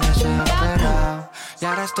 perdido, desesperado. Y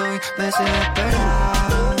ahora estoy desesperado.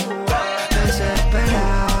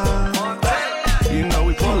 You know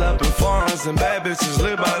we pull up in foreigns and bad bitches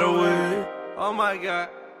live by the way. Oh my God.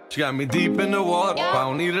 She got me deep in the water. If I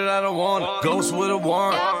don't need it, I don't want it. Ghost with a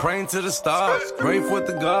warrant. Praying to the stars. Pray for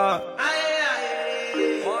the God.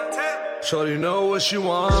 Shorty know what she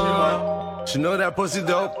want. She know that pussy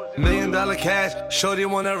dope. $1 million cash. Shorty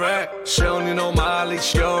wanna rack. She don't need no Molly.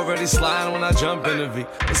 She already sliding when I jump in the V.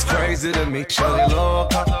 It's crazy to me. Shorty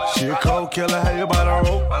loca. She a cold killer. How you by the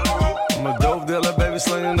rope? I'm a dope dealer, baby,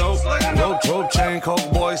 slinging dope. Rope chain,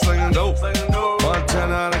 coke boy, slinging dope.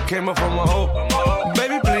 Montana, I came up from a hoe.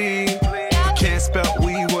 Baby, please. Can't spell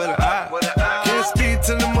weed with an I. Can't speed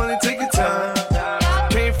to the money, take your time.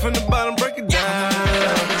 Came from the bottom, break it down.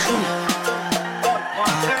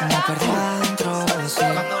 Como perdida dentro de sí.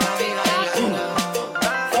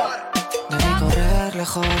 Debí correr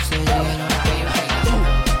lejos de hielo.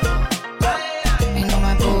 Y no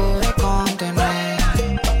me pude contener.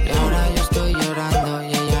 Y ahora yo estoy llorando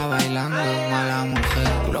y ella bailando. Mala mujer,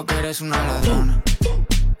 tú lo que eres una ladrona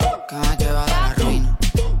que me ha llevado a la ruina.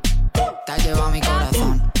 Te has llevado mi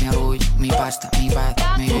corazón, mi orgullo, mi pasta, mi paz,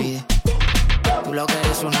 mi vida. Tú lo que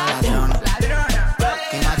eres una ladrona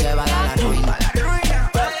que me ha llevado a la ruina.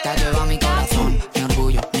 Te has llevado mi corazón, mi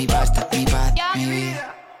orgullo, mi pasta, mi paz, mi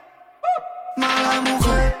vida. Mala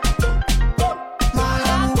mujer,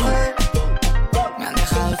 mala mujer. Me han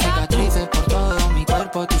dejado cicatrices por todo mi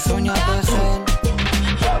cuerpo, tus uñas de gel.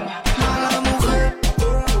 Mala mujer,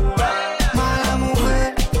 mala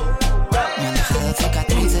mujer. Me han dejado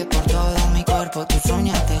cicatrices por todo mi cuerpo, tus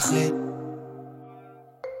uñas de gel.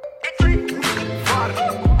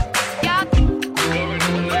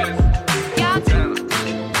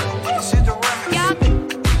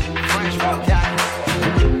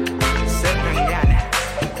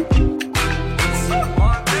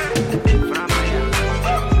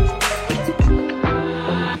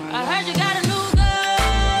 I heard you got a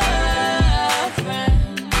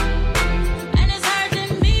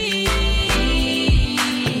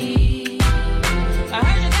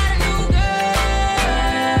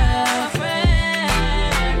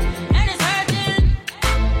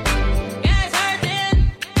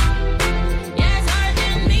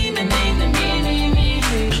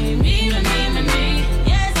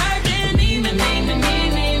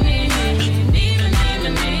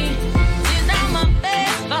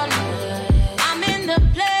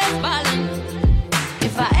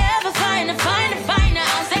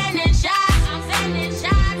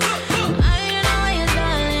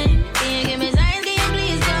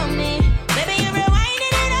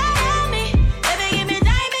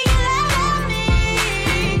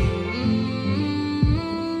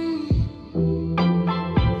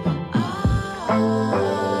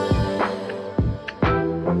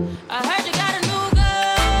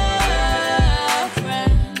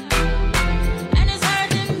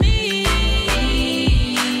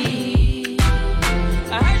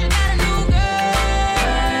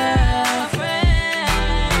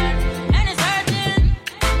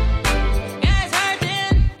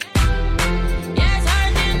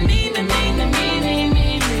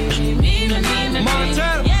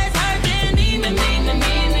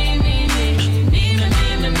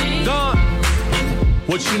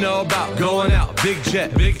all about. Going out, big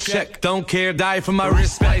jet, big check. Don't care, die for my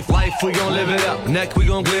respect. Life, we gon' live it up. Neck, we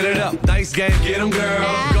gon' glitter it up. Nice game, get them,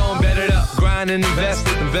 girl. Gon' bet it up. Grind and invest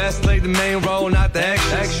it. Invest, play the main role, not the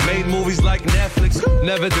extras. Made movies like Netflix,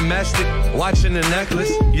 never domestic. Watching the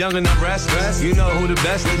necklace, young and I'm restless. You know who the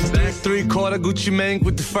best is. 3/4 Gucci Mane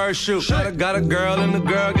with the first shoe. Got a girl and the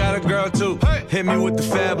girl got a girl too. Hit me with the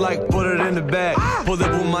fab like put it in the bag. Pull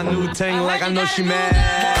up with my new tank like I know she mad.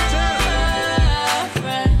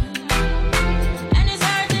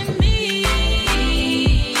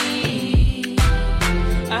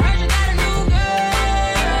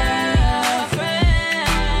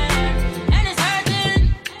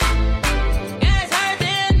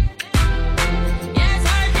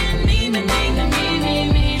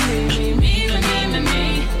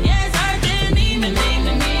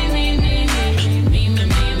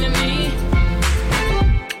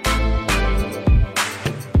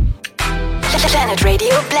 Planet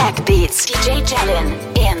Radio Black Beats, DJ Jellin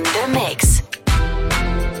in the mix.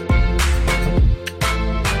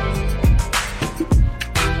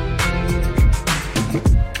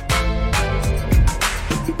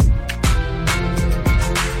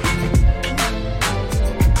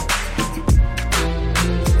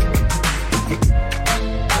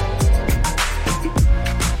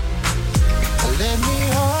 Let me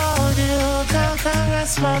hold you, come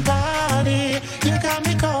caress my body. You got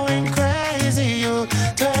me going crazy. You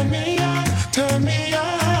turn me on, turn me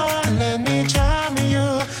on. Let me charm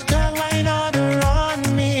you, girl, why not around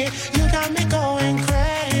me? You got me going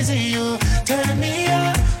crazy. You turn me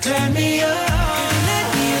on, turn me on. Let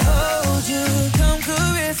me hold you, come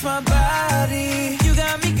caress my body. You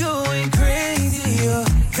got me going crazy. You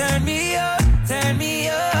turn me up, turn me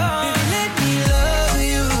up. Let me love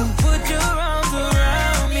you, put your arms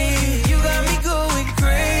around me. You got me going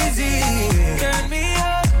crazy. Turn me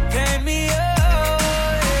up, turn me up.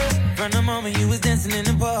 From the moment you was dancing in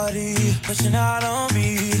the party, pushing out on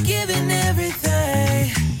me, giving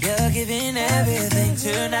everything. You're giving everything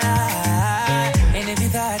tonight. And if you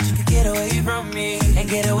thought you could get away from me and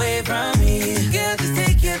get away from me, girl, just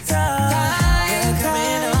take your time. You're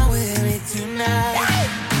coming on with me tonight.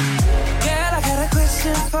 Girl, I got a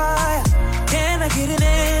question for you. Can I get an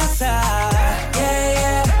answer? Yeah,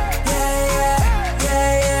 yeah, yeah, yeah,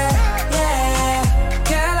 yeah, yeah, yeah.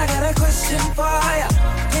 Girl, I got a question for you.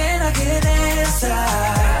 Can I get an answer?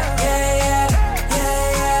 Yeah, yeah, yeah,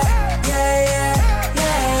 yeah, yeah, yeah,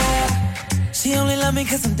 yeah. She only love me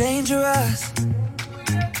 'cause I'm dangerous.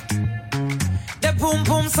 That boom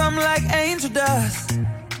boom sound like angel dust.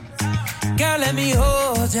 Girl, let me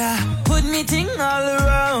hold ya, put me ting all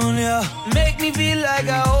around ya, make me feel like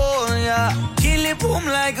I own ya, kill it boom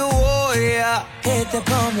like a warrior, hit the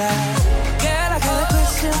boom like. Girl, I got a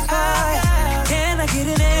question for ya, can I get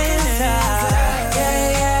an answer? Yeah,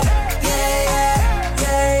 yeah, yeah, yeah,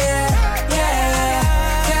 yeah, yeah, yeah.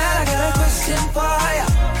 Girl, I got a question for ya,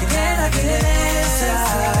 can I get an answer?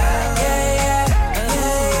 Yeah, yeah,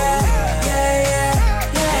 yeah, yeah, yeah, yeah.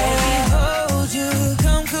 Let me hold you,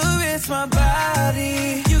 come caress my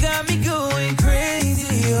body. You got me going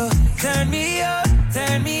crazy. You turn me up,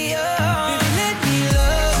 turn me up. Let me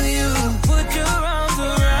love you, put your arms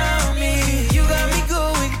around me. You got me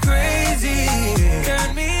going crazy. Turn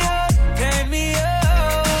me up, turn me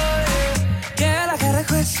up. Girl, I got a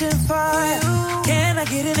question for you. Can I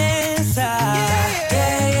get an answer? Yeah,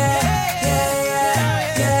 yeah, yeah,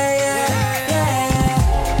 yeah, yeah, yeah, yeah.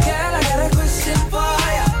 Girl, I got a question for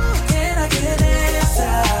you. Can I get an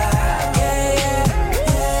answer? Yeah, yeah,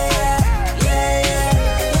 yeah, yeah, yeah,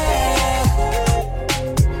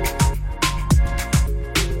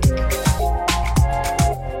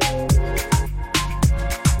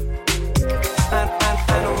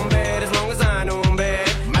 I know I'm bad as long as I know I'm bad.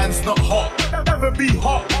 Man's not hot, never be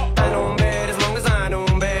hot. I know I'm bad as long as I know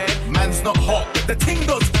I'm bad. Man's not hot, the ting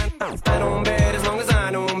does. I know I'm bad as long as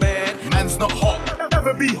I know I'm bad. Man's not hot,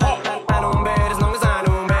 never be hot. I know I'm bad as long as I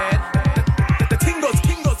know I'm bad. The ting goes,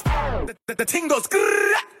 the ting goes.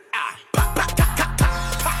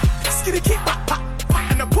 Skitty kick,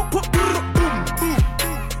 and the poop, boom, boom.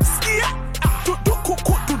 Skia, do, boom,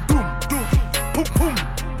 boom.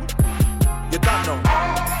 You don't know.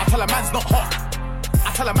 I tell a man's not hot.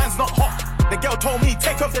 I tell a man's not hot. The girl told me,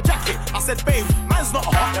 take off your jacket. I said, babe, man's not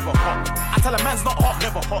hot, never hot. I tell a man's not hot,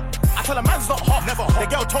 never hot. I tell a man's not hot, never hot. The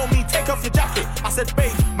girl told me, take off your jacket. I said,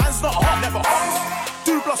 babe, man's not hot, never hot.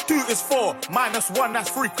 2 + 2 is 4, -1, that's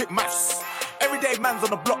 3, quick maths. Everyday man's on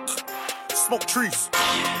the block, smoke trees.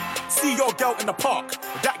 See your girl in the park,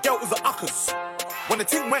 that girl was a uckers. When the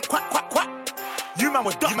ting went quack, quack, quack, you man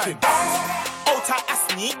were ducking. Old tight ass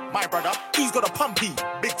me, my brother. He's got a pumpy,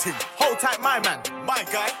 big ting. Hold tight, my man, my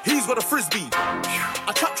guy. He's got a frisbee.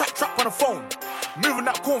 I trap on the phone, moving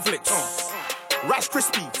that cornflakes. Rice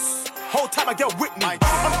Krispies. Whole time I get with me.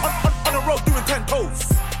 On the road doing 10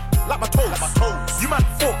 toes. Like my toes. You man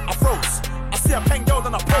thought I froze. I see a pen girl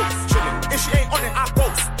then I pose. Chilling. If she ain't on it, I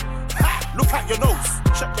ghost. Ha! Look at your nose.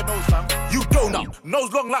 Check your nose, fam. You donut.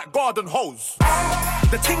 Nose long like garden hose.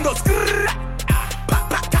 The ting goes grrrr. Pa,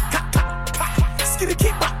 pa, ka, ka, ka, ka. Skitty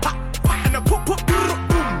kick, pa, pa, pa. And I put, boom, boom,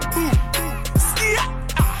 boom. Skia.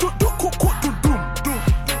 Do, cook, do, doom,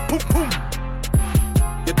 boom, boom.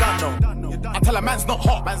 You done know. I tell a man's not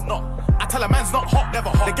hot. I tell a man's not hot, never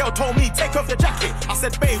hot. The girl told me, take off your jacket. I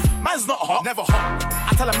said, babe, man's not hot, never hot.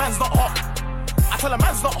 I tell a man's not hot. I tell a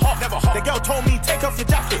man's not hot, never hot. The girl told me, take off your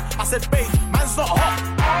jacket. I said, babe, man's not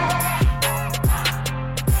hot.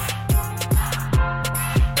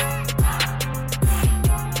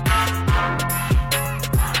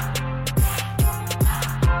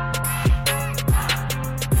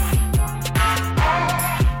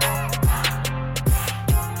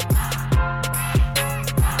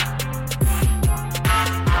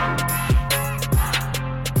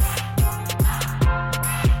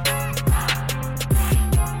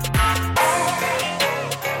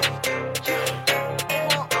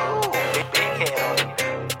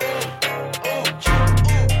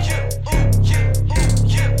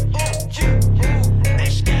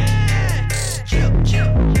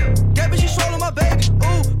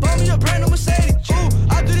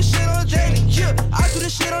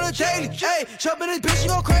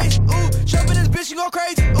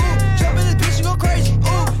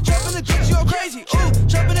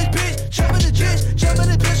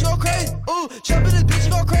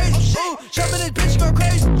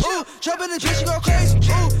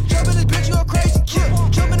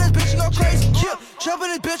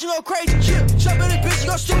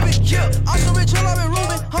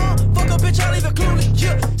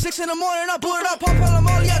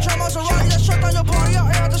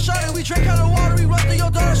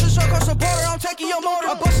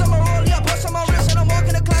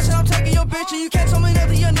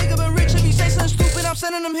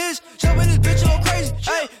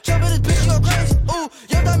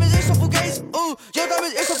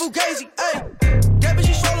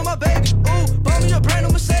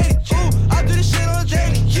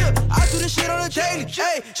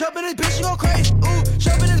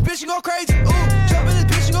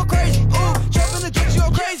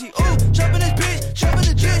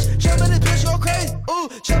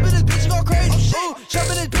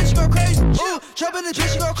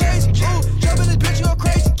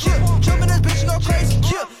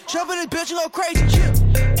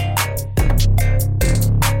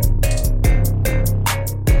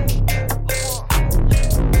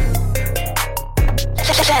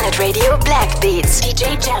 Radio Black Beats,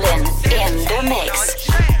 DJ Jalen in the mix.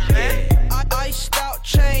 Iced out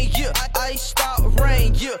chain, yeah. Iced out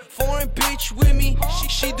rain, yeah. Foreign bitch with me,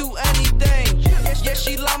 she do anything. Yeah,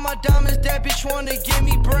 she love my diamonds, that bitch wanna give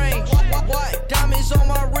me brain. What? Diamonds on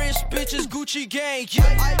my wrist, bitches Gucci gang,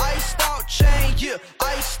 yeah. Iced out chain, yeah.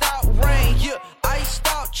 Iced out rain, yeah. Iced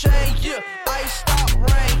out chain, yeah. Iced out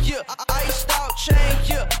rain, yeah. Iced out chain,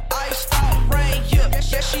 yeah. Iced out rain, yeah.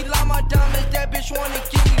 Yeah, she love my diamonds, that bitch wanna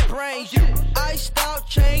give me brain, yeah. Iced out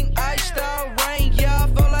chain, iced out rain, yeah. I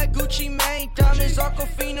feel like Gucci Mane, diamonds,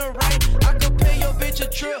 Aquafina rain. I could pay your bitch a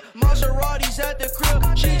trip, Maseratis at the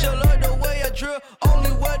crib. She just love the way I drip,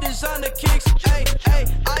 only wear designer kicks. Hey, hey,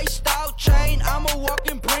 iced out chain, I'm a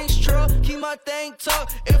walking Brinks truck. Keep my thing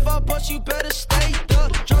tucked, if I bust you better stay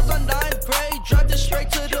duck. Dropped on 9th grade, dropped it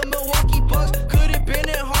straight to the Milwaukee Bucks. Could've been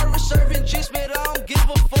in Harvard serving juice, but I don't give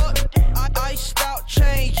a fuck. Iced out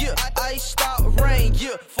chain, yeah. Iced out rain,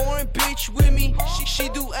 yeah. Foreign bitch with me, she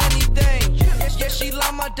do anything. Yeah, she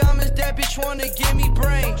love my diamonds, that bitch wanna give me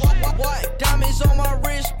brain. What? Diamonds on my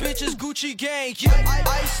wrist, bitches Gucci gang, yeah.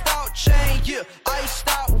 Iced out chain, yeah. Iced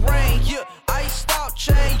out rain, yeah. Iced out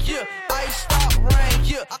chain, yeah. Iced out rain,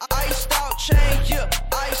 yeah. Iced out chain, yeah.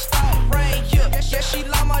 Iced out rain, yeah. Yeah, she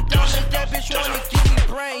love my diamonds, that bitch wanna give me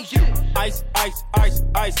brain, yeah. Ice, ice, ice,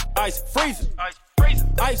 ice, ice, freezing.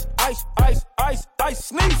 Ice, ice, ice, ice, ice,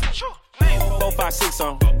 sneezing. 4, 5, 6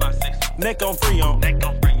 on. Neck on free on.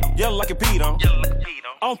 Yellow like a peed on.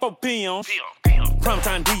 On 4 peons.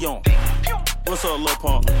 Primetime Dion. What's up, Lil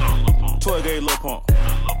Pump? 12 gauge Lil Pump.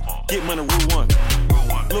 Get money, rule 1.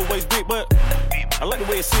 Little waist big, but I like the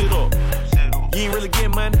way it sit up. You ain't really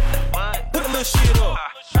getting money? Put a little shit up.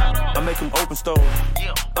 I make them open store.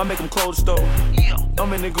 I make them close the store.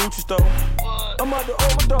 I'm in the Gucci store. I'm out the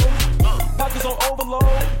overdose. Pockets on overload.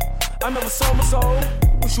 I never sold my soul.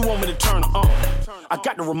 What you want me to turn her on? I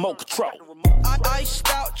got the remote control. Iced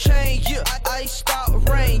out chain, yeah. Iced out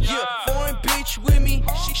rain, yeah. Foreign bitch with me,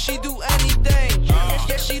 she do anything.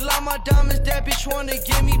 Yeah, she love my diamonds, that bitch wanna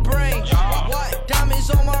give me brain. What? Diamonds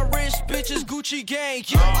on my wrist, bitches Gucci gang,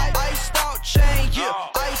 yeah. Iced out chain, yeah.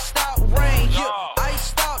 Iced out rain, yeah.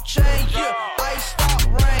 Iced out chain, yeah. Iced out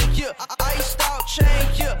rain, yeah. Iced out chain,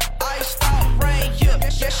 yeah. Iced out rain, yeah.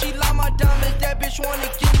 Yeah, she love my diamonds, that bitch wanna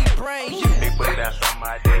give me brain, yeah. Big booty that's on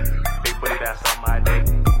my dick. Big booty that's on my dick.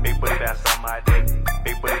 Big booty that's on my dick.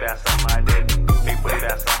 Big booty that's on my dick. Big booty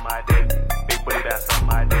that's on my dick. Big booty that's on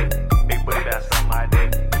my dick. Big booty that's on my dick.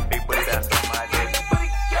 Big booty that's on my dick. Booty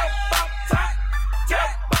get bump tight. Get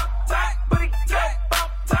bump tight. Booty get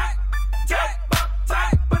bump tight. Get bump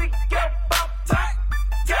tight. Booty get bump tight.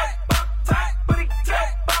 Get bump tight. Booty get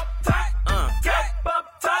bump tight. Get bump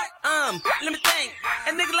tight. Let me think.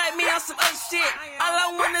 A nigga like me on some other shit. All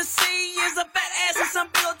I wanna see is a fat ass and some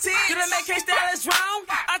big old tits. You done make K style is wrong.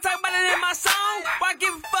 I talk about it in my song. Why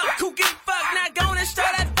give a fuck? Who give a fuck? Now go and show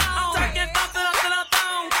that phone. Talking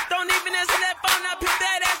thong. Don't even answer that phone. I pick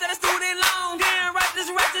that ass that I student long. Damn, write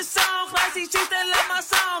this song. Classy chicks that love my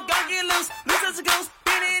song. Go get loose as a goose.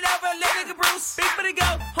 Bend it over, let nigga Bruce. Big booty go,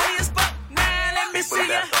 horny as fuck. Now let me see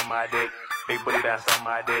ya. Big booty that's on my dick. Big booty that's on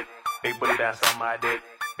my dick. Big booty that's on my dick.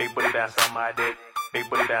 Big booty that's on my dick. Big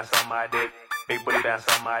booty that's on my dick. Big booty that's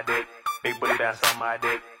on my dick. Big booty that's on my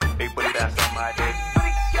dick. Big booty that's on my dick.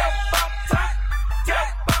 Booty get bump tight. Get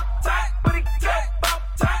bump tight. Booty get bump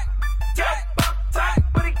tight. Get bump tight.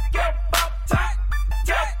 Booty get bump tight.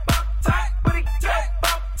 Get bump tight. Booty get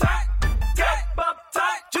bump tight. Get bump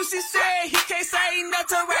tight. Juicy said he can't say no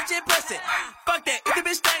to ratchet pussy. Fuck that, if the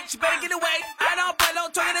bitch think she better get away. I don't play,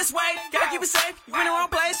 don't talk it this way. Gotta keep it safe, you in the wrong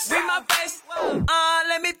place. Read my face,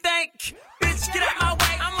 let me think. Bitch, get out my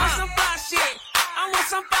way, I'm on some fly shit. I'm on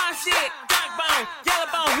some fine shit. Dark bone, yellow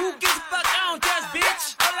bone, who gives a fuck? I don't judge, bitch.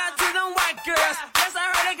 All out to them white girls. Yes, I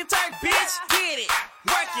heard they can talk, bitch. Get it,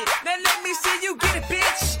 work it. Now let me see you get it,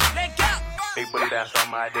 bitch. Let go. Big booty that's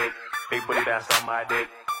on my dick. Big booty that's on my dick.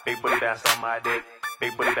 Big booty that's on my dick.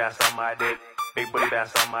 Big booty that's on my dick. Big booty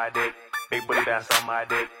that's on my dick. Big booty that's on my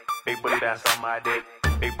dick. Big booty that's on my dick.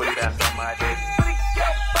 Big booty that's on my dick. Booty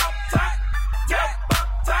get bump tight. Get bump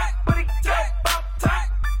tight. Booty get bump tight.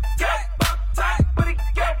 Get bump tight. Booty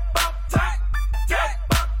get bump tight. Get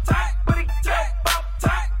bump tight. Booty get bump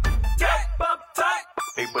tight. Get bump tight.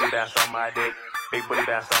 Big booty that's on my dick. Big booty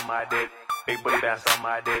that's on my dick. Big booty that's on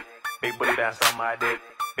my dick. Big booty that's on my dick.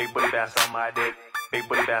 Big booty that's on my dick. Big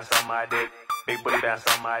booty that's on my dick. Big booty that's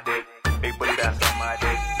on my dick. Big booty that's on my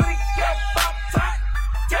dick. Booty get bump tight.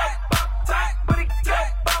 Get bump tight. Booty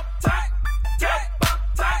get bump tight. Get bump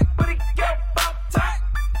tight. Booty get bump tight.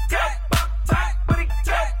 Get bump tight. Booty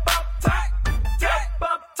get bump tight. Get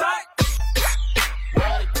bump tight.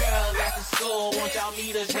 All the girls at the school want y'all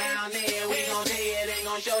meet us down there. We gon' tell you, they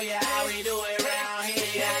gon' show you how we do it round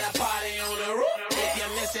here. Got a party on the roof. If you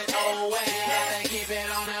miss it, oh well. Gotta keep it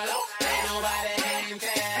on the low. Ain't nobody can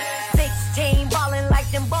tell. 16 ballin' like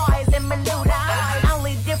them boys in Menuda.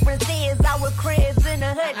 Only difference is our cribs in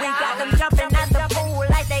the hood. We got them jumping at the pool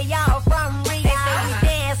like they all from Rio. They say we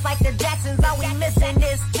dance like the Jacksons. All we missing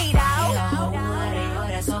is Tito.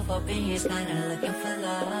 That's off opinions, kinda looking for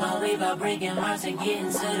love. But we about breaking hearts and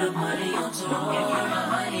getting to the money on tour. If you're my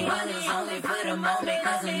honey, well, it's only for the moment.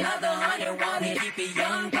 Cause another 100 want it. Keep it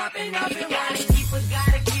young, popping off. You gotta keep it,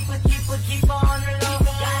 keep on the low.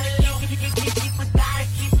 Gotta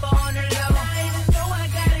keep on the low. Even though I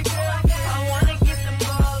got a girl, I wanna get them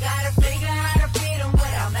all. Gotta figure how to feed them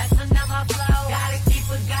without messing up my flow. Gotta keep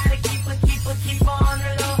on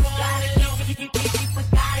the low.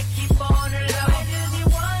 Gotta keep on the low. Just be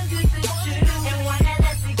one good to choose and one that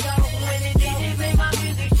lets it go. When the DJ play my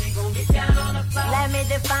music, she gon' get down on the floor. Let me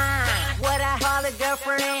define what I call a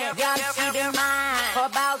girlfriend. Gotta see their mind. For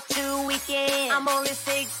about 2 weekends, I'm only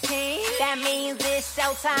 16. That means it's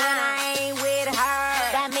showtime. When I ain't with her,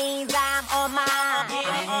 that means I'm on mine.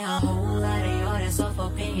 A whole lot of y'all that's off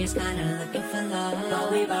opinions, kinda looking for love.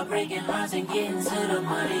 But we about breaking hearts and getting to the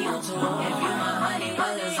money on tour. If you're my honey,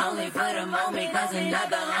 well, it's only for the moment. Cause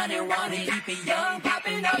another 100 want it. Keep it young,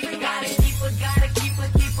 popping up. We gotta keep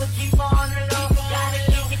on the low. Gotta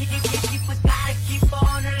keep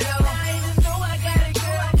on the low. Even though I got a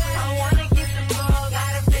girl, I wanna get them all.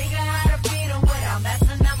 Gotta figure how to feed them without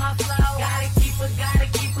messing up my flow. Gotta keep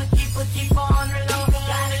on the low.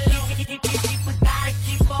 Gotta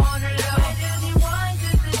keep on the low. Just be one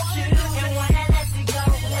good to choose and one that lets it go.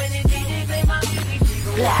 When the DJ play my music,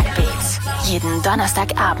 Black Beats. Jeden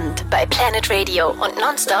Donnerstagabend bei Planet Radio und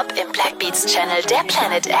nonstop im Black Beats Channel der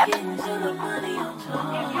Planet App. getting to the money on tour.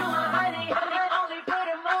 If you're my honey, only for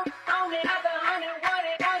the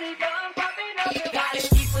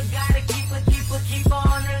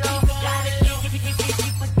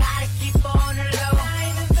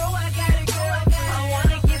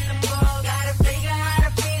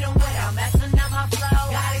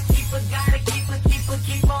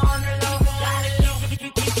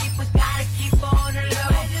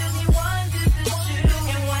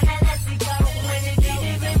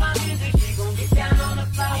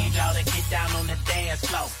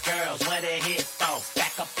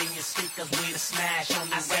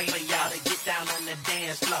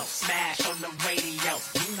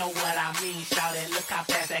what I mean, shout it, look how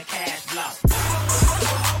fast that cash blow.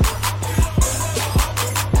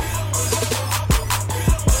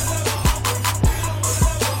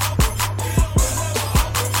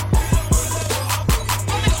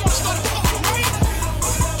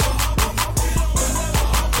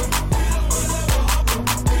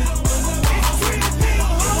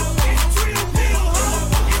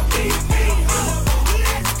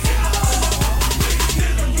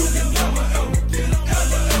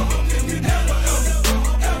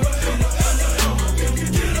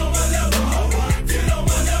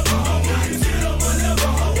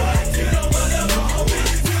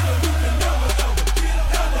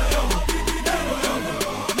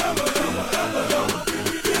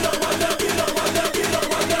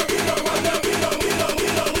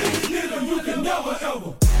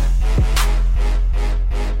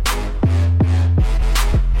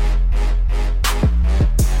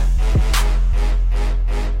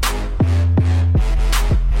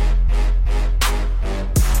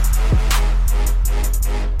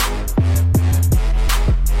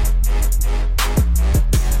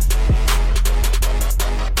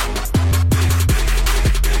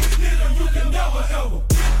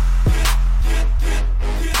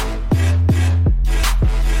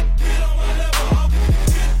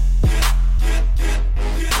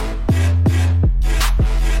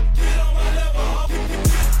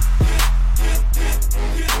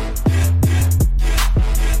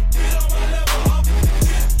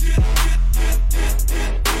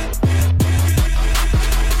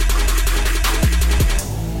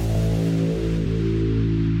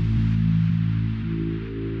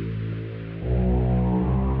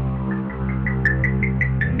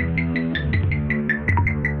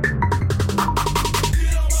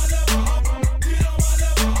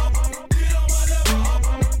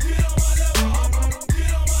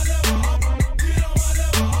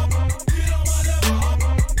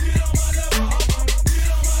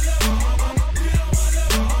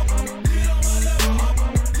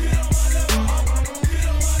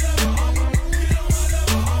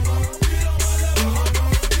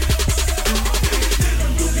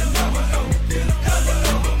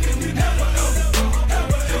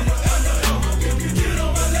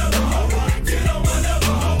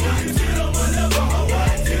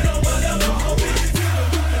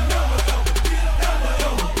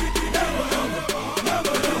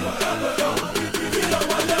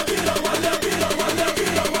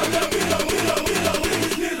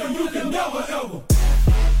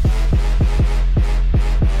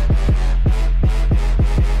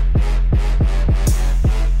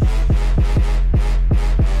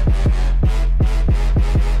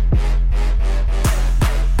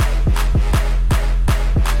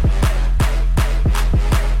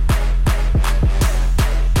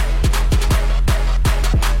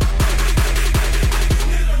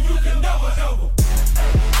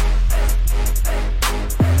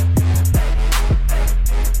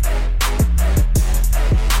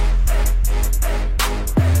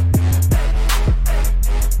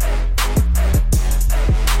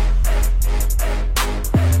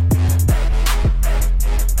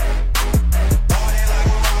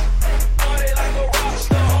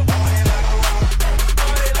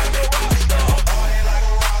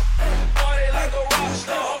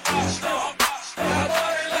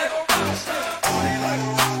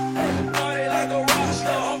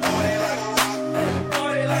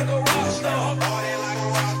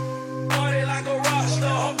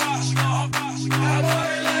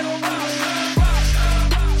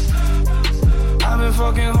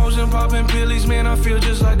 fucking hoes and popping pillies, man, I feel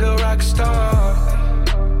just like a rock star.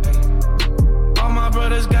 All my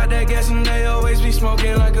brothers got that gas and they always be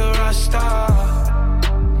smoking like a rock star.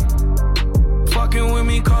 Fucking with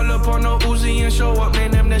me, call up on no Uzi and show up,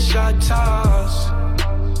 man, them the shot toss.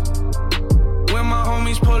 When my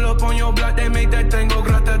homies pull up on your block, they make that thing go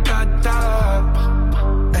grata-ta-ta.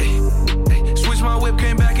 Ay, ay. Switch my whip,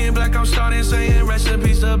 came back in black, I'm starting saying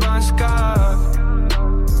recipes to Bon Scott.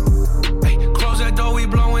 Ay, close that door, we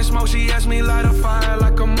blowing smoke, she asked me light a fire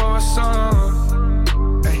like a Marsan.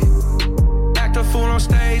 Ay, act a fool on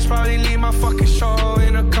stage, probably leave my fucking show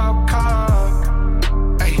in a cop car.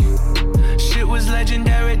 Ay, shit was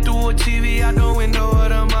legendary, through a TV out the window of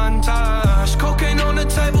the montage. Cocaine on the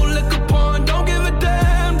table, liquor porn, don't give a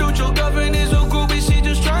damn. Dude, your girlfriend is a groupie, she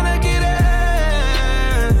just tryna get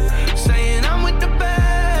in. Saying I'm with the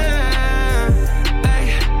band. Ay,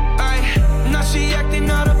 ay, not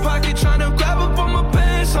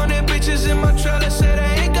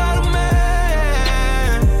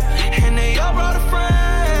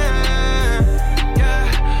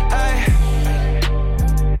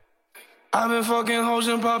been fucking hoes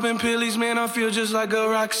and popping pillies, man, I feel just like a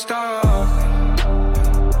rock star.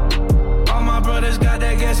 All my brothers got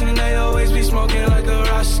that gas and they always be smoking like a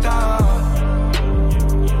rock star.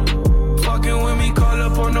 Fucking with me, call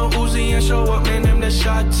up on the Uzi and show up, man, them the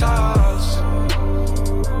shot toss.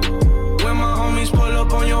 When my homies pull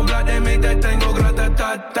up on your block, they make that thing go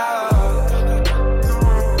grata-ta-ta.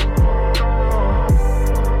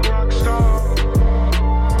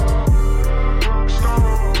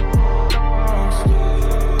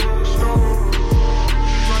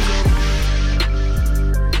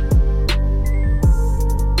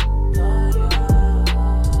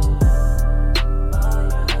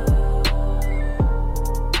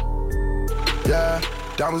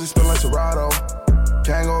 Diamonds spin like Serato.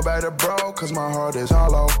 Can't go back to bro, cause my heart is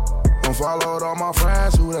hollow. Unfollowed all my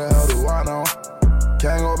friends, who the hell do I know?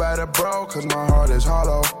 Can't go back to bro, cause my heart is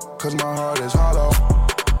hollow. Cause my heart is hollow.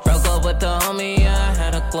 Broke up with the homie, I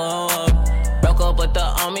had a glow up. Broke up with the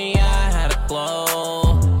homie, I had a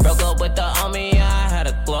glow. Broke up with the homie, I had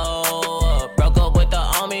a glow up. Broke up with the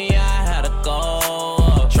homie, I had a go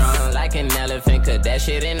up. Trying like an elephant, cut that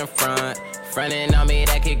shit in the front. Frontin' on me,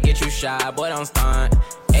 that could get you shot, boy, don't stunt.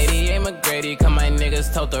 88 McGrady, cause my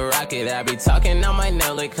niggas told the rocket. I be talking on my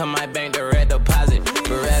Nelly, cause my bank direct deposit.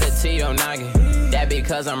 Beretta to your noggin, that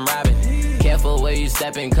because I'm robbing. Careful where you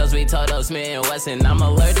steppin', cause we told up Smith and Wesson. I'm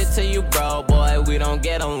allergic to you, bro, boy, we don't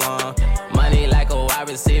get along. Money like a wide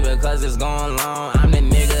receiver, cause it's going long. I'm the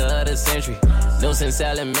nigga of the century, new since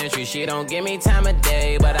elementary. She don't give me time of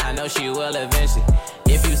day, but I know she will eventually.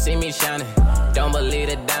 If you see me shining, don't believe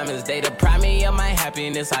the diamonds. They deprive me of my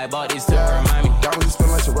happiness. I bought these to remind me. Diamonds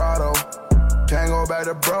spin like Serato. Can't go back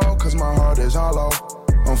to bro, cause my heart is hollow.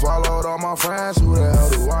 Unfollowed all my friends, who the hell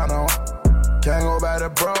do I know? Can't go back to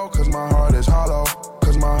bro, cause my heart is hollow.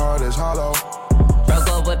 Cause my heart is hollow. Broke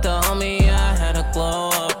up with the homie, I had a glow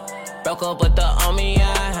up. Broke up with the homie,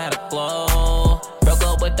 I had a glow. Broke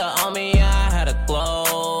up with the homie, I had a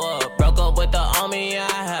glow up. Broke up with the homie,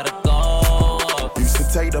 I had a glow up. Used to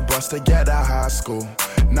take the bus to get out of high school.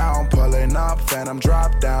 Now I'm pulling up, Phantom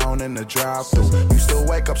drop down in the drive-thru. Used to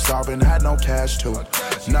wake up starving, had no cash too.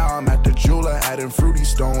 Now I'm at the jeweler, adding fruity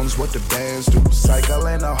stones, what the bands do.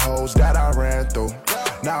 Cycling the hoes that I ran through.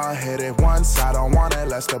 Now I hit it once, I don't want it,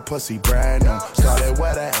 less the pussy brand new. Started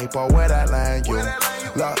with an ape or with that land, you.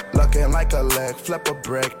 Looking like a lick, flip a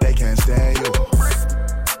brick, they can't stand you.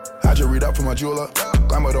 I just read up from my jeweler.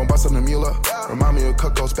 Glamour don't bust on the Mueller. Remind me of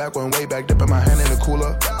Cookos back when way back, dipping my hand in the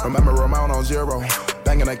cooler. Remember amount on zero,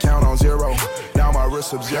 banging account on zero. Now my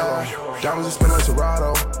wrist up zero. Diamonds are spinning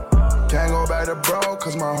Serato. Can't go back to bro,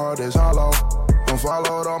 cause my heart is hollow.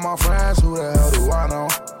 Unfollowed all my friends, who the hell do I know?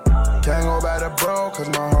 Can't go back to bro, cause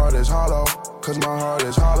my heart is hollow. Cause my heart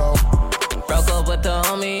is hollow. Broke up with the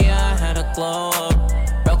homie, I had a glow up.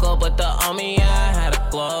 Broke up with the homie, I had a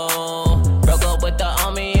glow. Broke up with the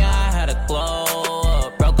homie, I had a glow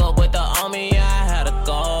up. Broke up with the homie, I had a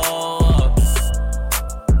go up.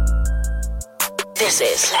 This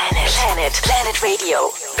is Planet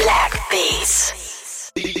Radio, Black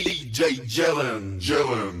Beats. DJ Jellin.